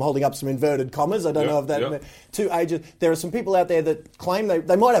can't see. I'm holding up some inverted commas. I don't know if that 2 agents. There are some people out there that claim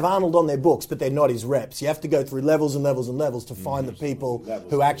they might have Arnold on their books, but they're not his reps. You have to go through levels and levels and levels to find the people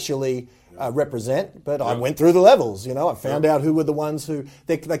who actually represent, but I went through the levels. You know, I found out who were the ones who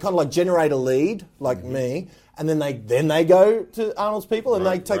they kind of like generate a lead, like me, and then they go to Arnold's people and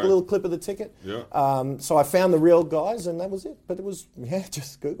they take a little clip of the ticket. Yeah. So I found the real guys, and that was it. But it was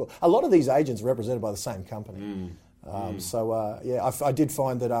just Google. A lot of these agents are represented by the same company. I did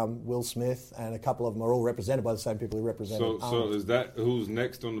find that Will Smith and a couple of them are all represented by the same people who represent. So is that who's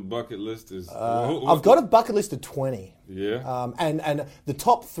next on the bucket list? I've got a bucket list of 20. Yeah. And the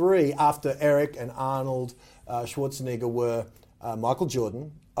top 3 after Eric and Arnold Schwarzenegger were Michael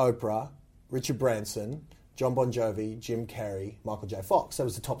Jordan, Oprah, Richard Branson, John Bon Jovi, Jim Carrey, Michael J. Fox. That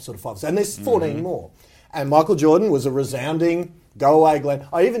was the top sort of 5. And there's 14 more. And Michael Jordan was a resounding go away, Glenn.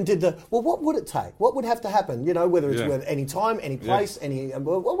 I even did what would it take? What would have to happen? You know, whether it's with any time, any place,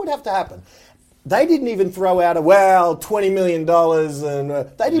 what would have to happen? They didn't even throw out $20 million, and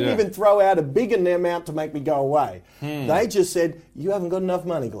they didn't even throw out a big amount to make me go away. They just said, "You haven't got enough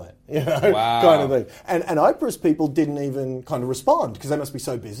money, Glenn," kind of thing. And Oprah's people didn't even kind of respond because they must be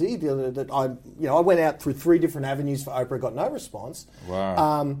so busy that I went out through 3 different avenues for Oprah, got no response.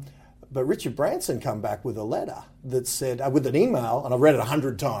 Wow. But Richard Branson come back with a letter that said, with an email, and I read it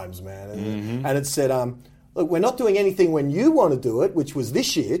 100 times, man, and it said, look, we're not doing anything when you want to do it, which was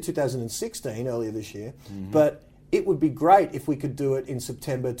this year, 2016, earlier this year, but it would be great if we could do it in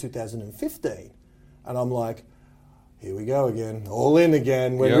September 2015. And I'm like, here we go again, all in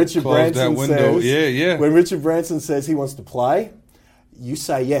again. When Richard Branson says, when Richard Branson says he wants to play, you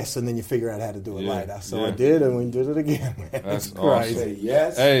say yes, and then you figure out how to do it later. So I did, and we did it again. Man. That's it's awesome. crazy. Say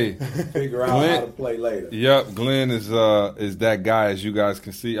yes. Hey, figure out how to play later. Yep, Glenn is that guy, as you guys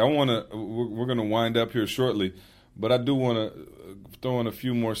can see. We're gonna wind up here shortly, but I do want to throw in a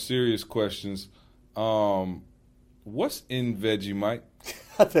few more serious questions. What's in Vegemite?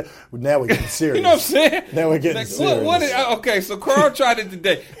 Now we're getting serious. You know what I'm saying? Now we're getting serious. Okay, so Carl tried it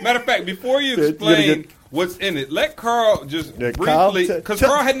today. Matter of fact, before you explain what's in it, let Carl just briefly, because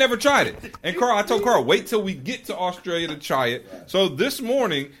Carl had never tried it. And Carl, I told Carl, wait till we get to Australia to try it. So this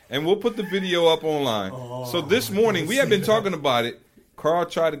morning, and we'll put the video up online. So this morning, we have been talking about it. Carl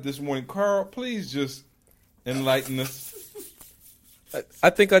tried it this morning. Carl, please just enlighten us. I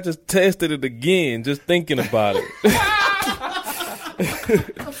think I just tested it again, just thinking about it.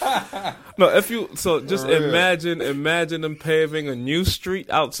 No, imagine them paving a new street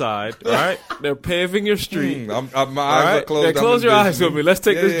outside. All right, they're paving your street. My eyes are closed. Close your eyes with me. Let's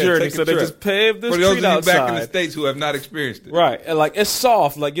take this journey. So they just paved this street outside. For those of you back in the States who have not experienced it, right? And it's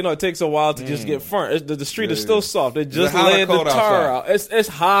soft. It takes a while to just get firm. The street is still soft. They just laid the tar out. It's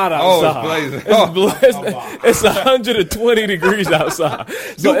hot outside. Oh, it's blazing. It's 120 degrees outside.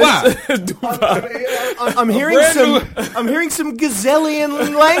 So Dubai. I'm hearing some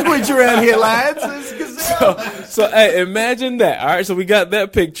Gazellian language around here, lads. So hey, imagine that. All right, so we got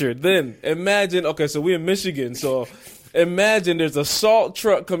that picture. Then imagine, so we're in Michigan. So imagine there's a salt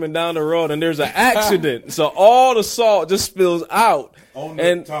truck coming down the road and there's an accident. So all the salt just spills out. On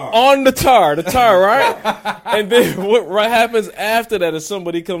the tar, right? And then what happens after that is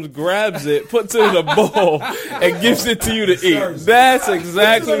somebody comes, grabs it, puts it in a bowl, and gives it to you to eat. That's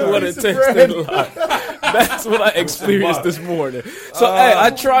exactly what it tasted like. That's what I experienced this morning. So hey, I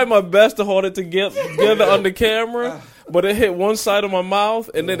tried my best to hold it together on the camera, but it hit one side of my mouth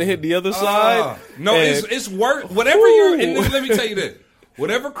and then it hit the other side. No, it's worth whatever you're. And let me tell you this: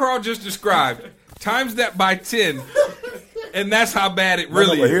 whatever Carl just described, times that by 10. And that's how bad it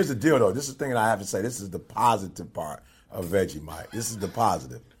really is. But here's the deal, though. This is the thing that I have to say. This is the positive part of Vegemite. This is the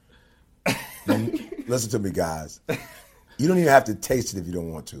positive. Listen to me, guys. You don't even have to taste it if you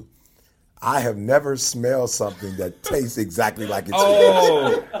don't want to. I have never smelled something that tastes exactly like it tastes.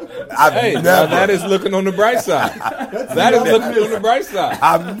 Never. Now that is looking on the bright side. That is looking on the bright side.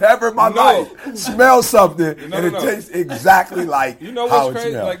 I've never in my life smelled something and it tastes exactly like how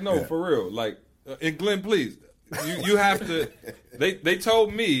it smells. For real. And Glenn, please. You have to. They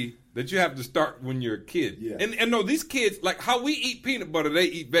told me that you have to start when you're a kid. Yeah. And no, these kids, like how we eat peanut butter, they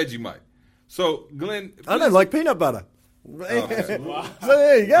eat Vegemite. So Glenn, please. I don't like peanut butter. So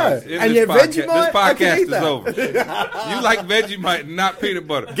there you go. And your Vegemite, this podcast is over. You like Vegemite, not peanut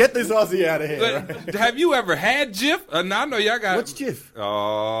butter. Get this Aussie out of here. Right? Have you ever had Jif? No, I know y'all got. What's Jif?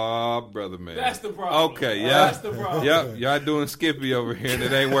 Oh, brother, man. That's the problem. Okay, yeah. That's the problem. Yep, y'all doing Skippy over here, and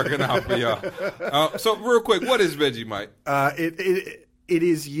it ain't working out for y'all. So, real quick, what is Vegemite? It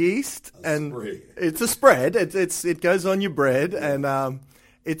is yeast, and it's a spread. It goes on your bread, and I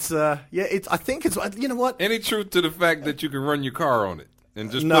think it's, you know what? Any truth to the fact that you can run your car on it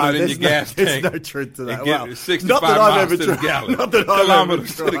and just put it in your gas tank? There's no truth to that. And get 65 miles to the gallon.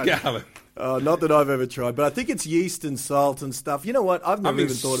 Kilometers to the gallon. Not that I've ever tried, but I think it's yeast and salt and stuff. You know what? I've never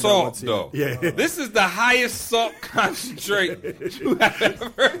even thought about what's in it. Yeah. This is the highest salt concentrate you have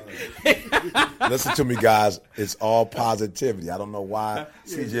ever. Listen to me, guys. It's all positivity. I don't know why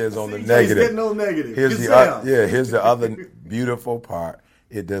CJ is on the negative. He's getting all negative. Here's the other beautiful part.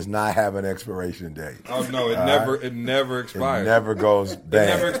 It does not have an expiration date. Oh no, it never expires. It never goes bad.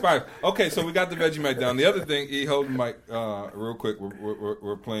 It never expires. Okay, so we got the Vegemite down. The other thing, hold the mic real quick.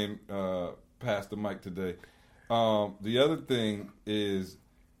 We're playing past the mic today. The other thing is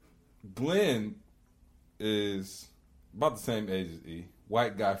Glenn is about the same age as E,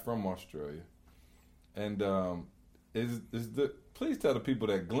 white guy from Australia, and please tell the people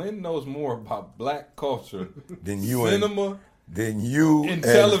that Glenn knows more about black culture, than you cinema. than you in and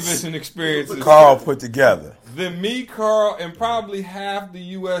television experiences. Carl put together. Than me, Carl, and probably half the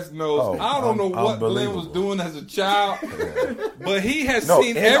U.S. knows. I don't know what Glenn was doing as a child, but he has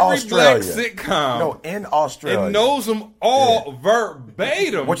seen every black sitcom. No, in Australia. And knows them all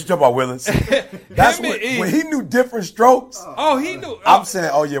verbatim. What you talking about, Willis? That's when he knew different strokes. Oh, he knew. I'm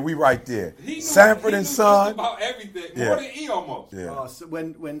saying, oh yeah, we right there. Sanford and Son. About everything. More than E almost. Yeah. Oh, so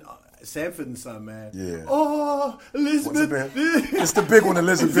when Sanford and Son, man. Yeah. Oh, Elizabeth. It's the big one,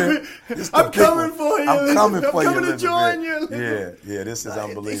 Elizabeth. I'm coming for you. I'm coming for you, I'm coming to join you. Yeah. This is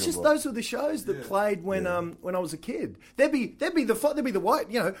unbelievable. It's just those were the shows that played when I was a kid. There'd be the white.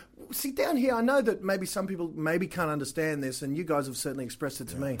 See down here. I know that maybe some people can't understand this, and you guys have certainly expressed it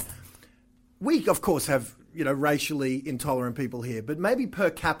to me. We of course have racially intolerant people here, but maybe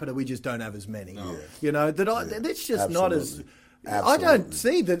per capita we just don't have as many. No. That's just not as. Absolutely. I don't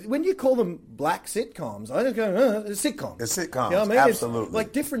see that when you call them black sitcoms. I just go, it's sitcoms. It's sitcoms. You know what I mean? Absolutely. It's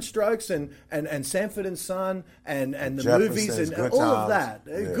like Different Strokes and Sanford and Son and the Jeffersons, movies and Good all Times. of that.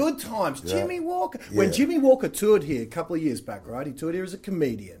 Yeah. Good Times. Yeah. Jimmy Walker. When Jimmy Walker toured here a couple of years back, right? He toured here as a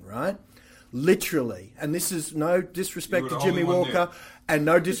comedian, right? Literally. And this is no disrespect to Jimmy Walker and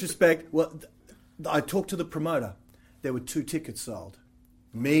no disrespect. Well, I talked to the promoter. There were 2 tickets sold.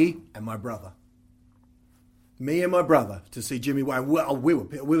 Me and my brother. Me and my brother to see Jimmy Wayne. We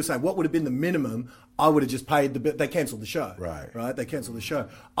were saying what would have been the minimum. I would have just paid they cancelled the show. Right. They cancelled the show.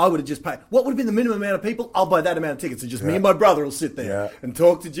 I would have just paid. What would have been the minimum amount of people? I'll buy that amount of tickets, and just me and my brother will sit there and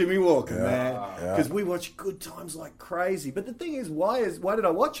talk to Jimmy Walker, man. Because we watch Good Times like crazy. But the thing is, why did I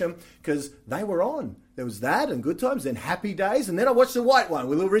watch them? Because they were on. There was that and Good Times, then Happy Days, and then I watched the white one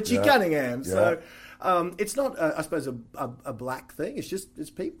with little Richie Cunningham. So. It's not, I suppose, a black thing.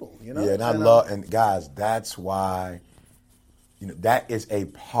 It's people, Yeah, and guys, that's why, that is a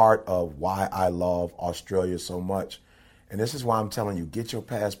part of why I love Australia so much. And this is why I'm telling you, get your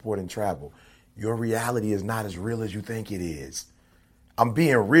passport and travel. Your reality is not as real as you think it is. I'm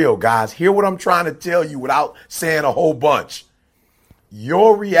being real, guys. Hear what I'm trying to tell you without saying a whole bunch.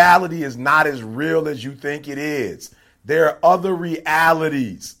 Your reality is not as real as you think it is. There are other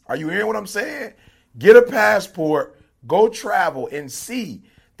realities. Are you hearing what I'm saying? Get a passport, go travel, and see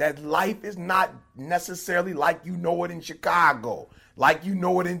that life is not necessarily like you know it in Chicago, like you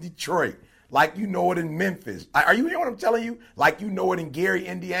know it in Detroit, like you know it in Memphis. Are you hearing what I'm telling you? Like you know it in Gary,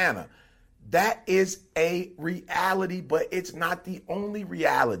 Indiana. That is a reality, but it's not the only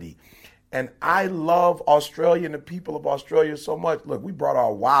reality. And I love Australia and the people of Australia so much. Look, we brought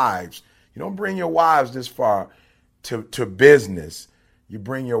our wives. You don't bring your wives this far to business. You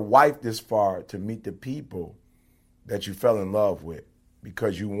bring your wife this far to meet the people that you fell in love with,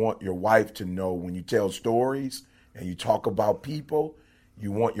 because you want your wife to know when you tell stories and you talk about people,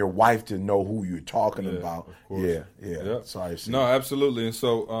 you want your wife to know who you're talking about. Yeah. Sorry. No, absolutely. And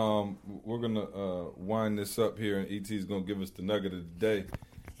so we're going to wind this up here, and E.T. is going to give us the nugget of the day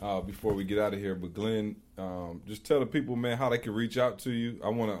before we get out of here. But Glenn, just tell the people, man, how they can reach out to you. I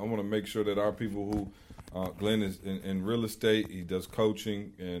want to make sure that our people who Glenn is in real estate. He does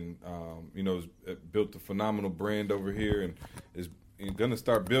coaching, and has built a phenomenal brand over here, and is going to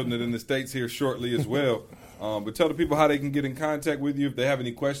start building it in the States here shortly as well. But tell the people how they can get in contact with you if they have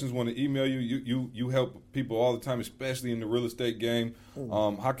any questions, want to email you. You help people all the time, especially in the real estate game.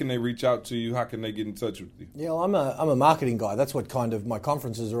 How can they reach out to you? How can they get in touch with you? Yeah, well, I'm a marketing guy. That's what kind of my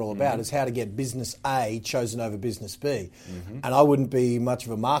conferences are all about, is how to get business A chosen over business B. And I wouldn't be much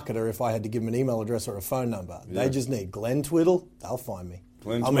of a marketer if I had to give them an email address or a phone number. Yeah. They just need Glenn Twiddle. They'll find me.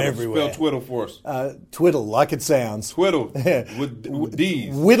 Glenn I'm Twiddle. everywhere. Spell Twiddle for us. Twiddle, like it sounds. Twiddle with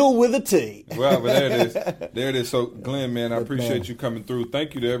D's. Whittle with a T. Well, but there it is. There it is. So, Glenn, man, I appreciate you coming through.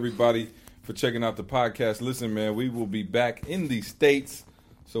 Thank you to everybody for checking out the podcast. Listen, man, we will be back in the States.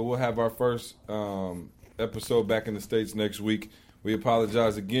 So we'll have our first episode back in the States next week. We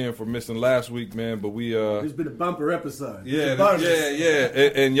apologize again for missing last week, man, but we There's been a bumper episode. Yeah.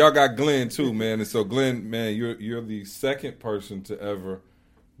 And y'all got Glenn too, man. And so Glenn, man, you're the second person to ever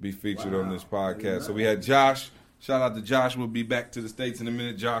be featured on this podcast. So we had Josh. Shout out to Josh. We'll be back to the States in a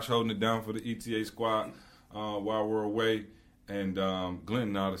minute. Josh holding it down for the ETA squad while we're away. And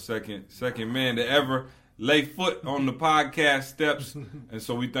Glenn now the second man to ever lay foot on the podcast steps. And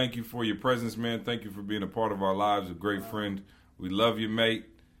so we thank you for your presence, man. Thank you for being a part of our lives, a great friend. We love you, mate.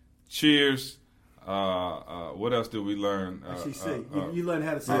 Cheers. What else did we learn? Actually, you learned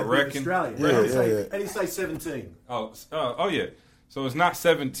how to say it in reckon. Australia. Yeah. How do you say 17? Oh, yeah. So it's not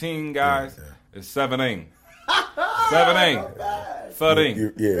 17, guys. It's 17. 17.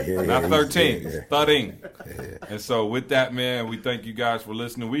 13. Not 13. 13. And so with that, man, we thank you guys for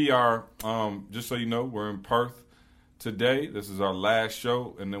listening. We are, just so you know, we're in Perth, today. This is our last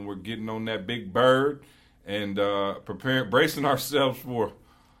show, and then we're getting on that big bird and bracing ourselves for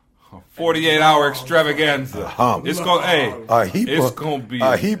a 48-hour extravaganza. It's gonna be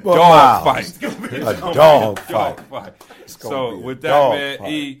a dog fight. A dog fight. So with that, man,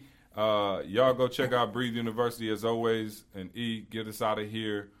 fight. E, y'all go check out Breathe University as always, and E, get us out of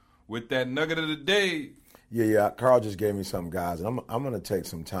here with that nugget of the day. Yeah. Carl just gave me something, guys, and I'm going to take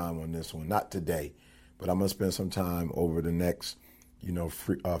some time on this one. Not today, but I'm going to spend some time over the next, few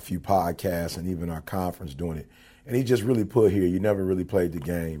podcasts and even our conference doing it. And he just really put here, you never really played the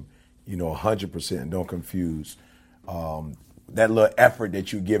game, 100%. And don't confuse that little effort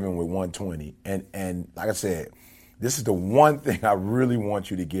that you're giving with 120. And like I said, this is the one thing I really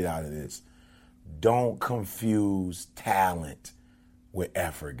want you to get out of this. Don't confuse talent with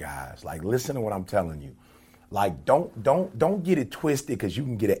effort, guys. Like, listen to what I'm telling you. Like, don't get it twisted because you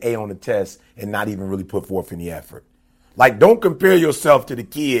can get an A on the test and not even really put forth any effort. Like, don't compare yourself to the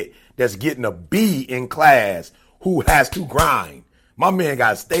kid that's getting a B in class who has to grind. My man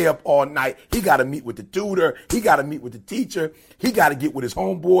got to stay up all night. He got to meet with the tutor. He got to meet with the teacher. He got to get with his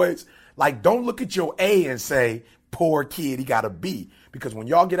homeboys. Like, don't look at your A and say, poor kid, he got a B. Because when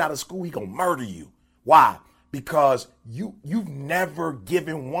y'all get out of school, he going to murder you. Why? Because you've never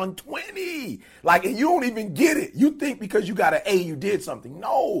given 120. Like, and you don't even get it. You think because you got an A, you did something.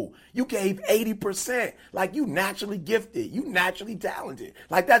 No, you gave 80%. Like, you naturally gifted. You naturally talented.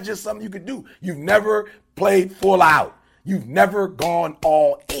 Like, that's just something you could do. You've never played full out. You've never gone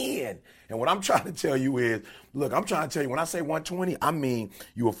all in. And what I'm trying to tell you is, look, I'm trying to tell you, when I say 120, I mean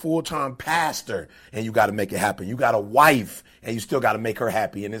you're a full-time pastor and you got to make it happen. You got a wife and you still got to make her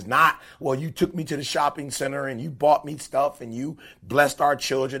happy. And it's not, well, you took me to the shopping center and you bought me stuff and you blessed our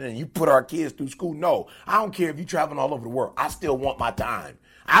children and you put our kids through school. No, I don't care if you're traveling all over the world. I still want my time.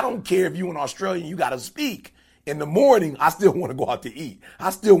 I don't care if you're in Australia and you got to speak. In the morning, I still want to go out to eat.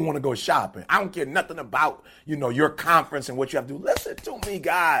 I still want to go shopping. I don't care nothing about, your conference and what you have to do. Listen to me,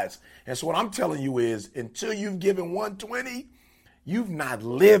 guys. And so what I'm telling you is, until you've given 120, you've not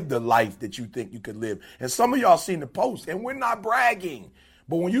lived the life that you think you could live. And some of y'all seen the post, and we're not bragging.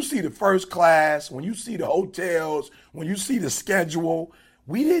 But when you see the first class, when you see the hotels, when you see the schedule,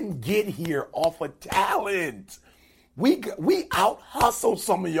 we didn't get here off of talent. We out-hustled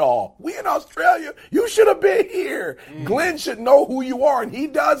some of y'all. We in Australia. You should have been here. Glenn should know who you are, and he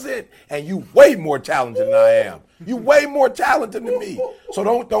doesn't. And you way more talented than I am. You way more talented than me.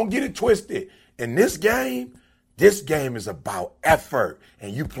 So don't get it twisted. In this game is about effort,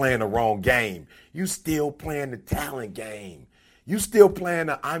 and you playing the wrong game. You still playing the talent game. You still playing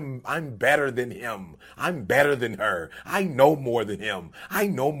I'm better than him. I'm better than her. I know more than him. I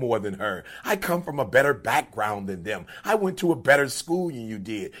know more than her. I come from a better background than them. I went to a better school than you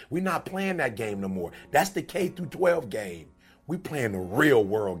did. We're not playing that game no more. That's the K through 12 game. We playing the real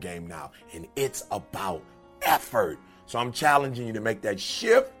world game now, and it's about effort. So I'm challenging you to make that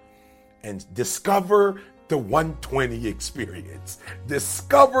shift and discover the 120 experience.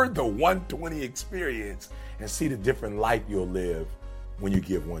 Discover the 120 experience and see the different life you'll live when you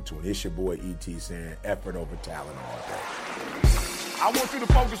give 120. It's your boy E.T. saying effort over talent all day. I want you to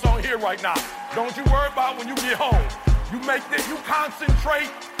focus on here right now. Don't you worry about when you get home. You concentrate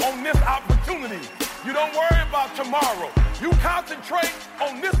on this opportunity. You don't worry about tomorrow. You concentrate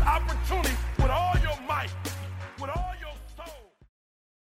on this opportunity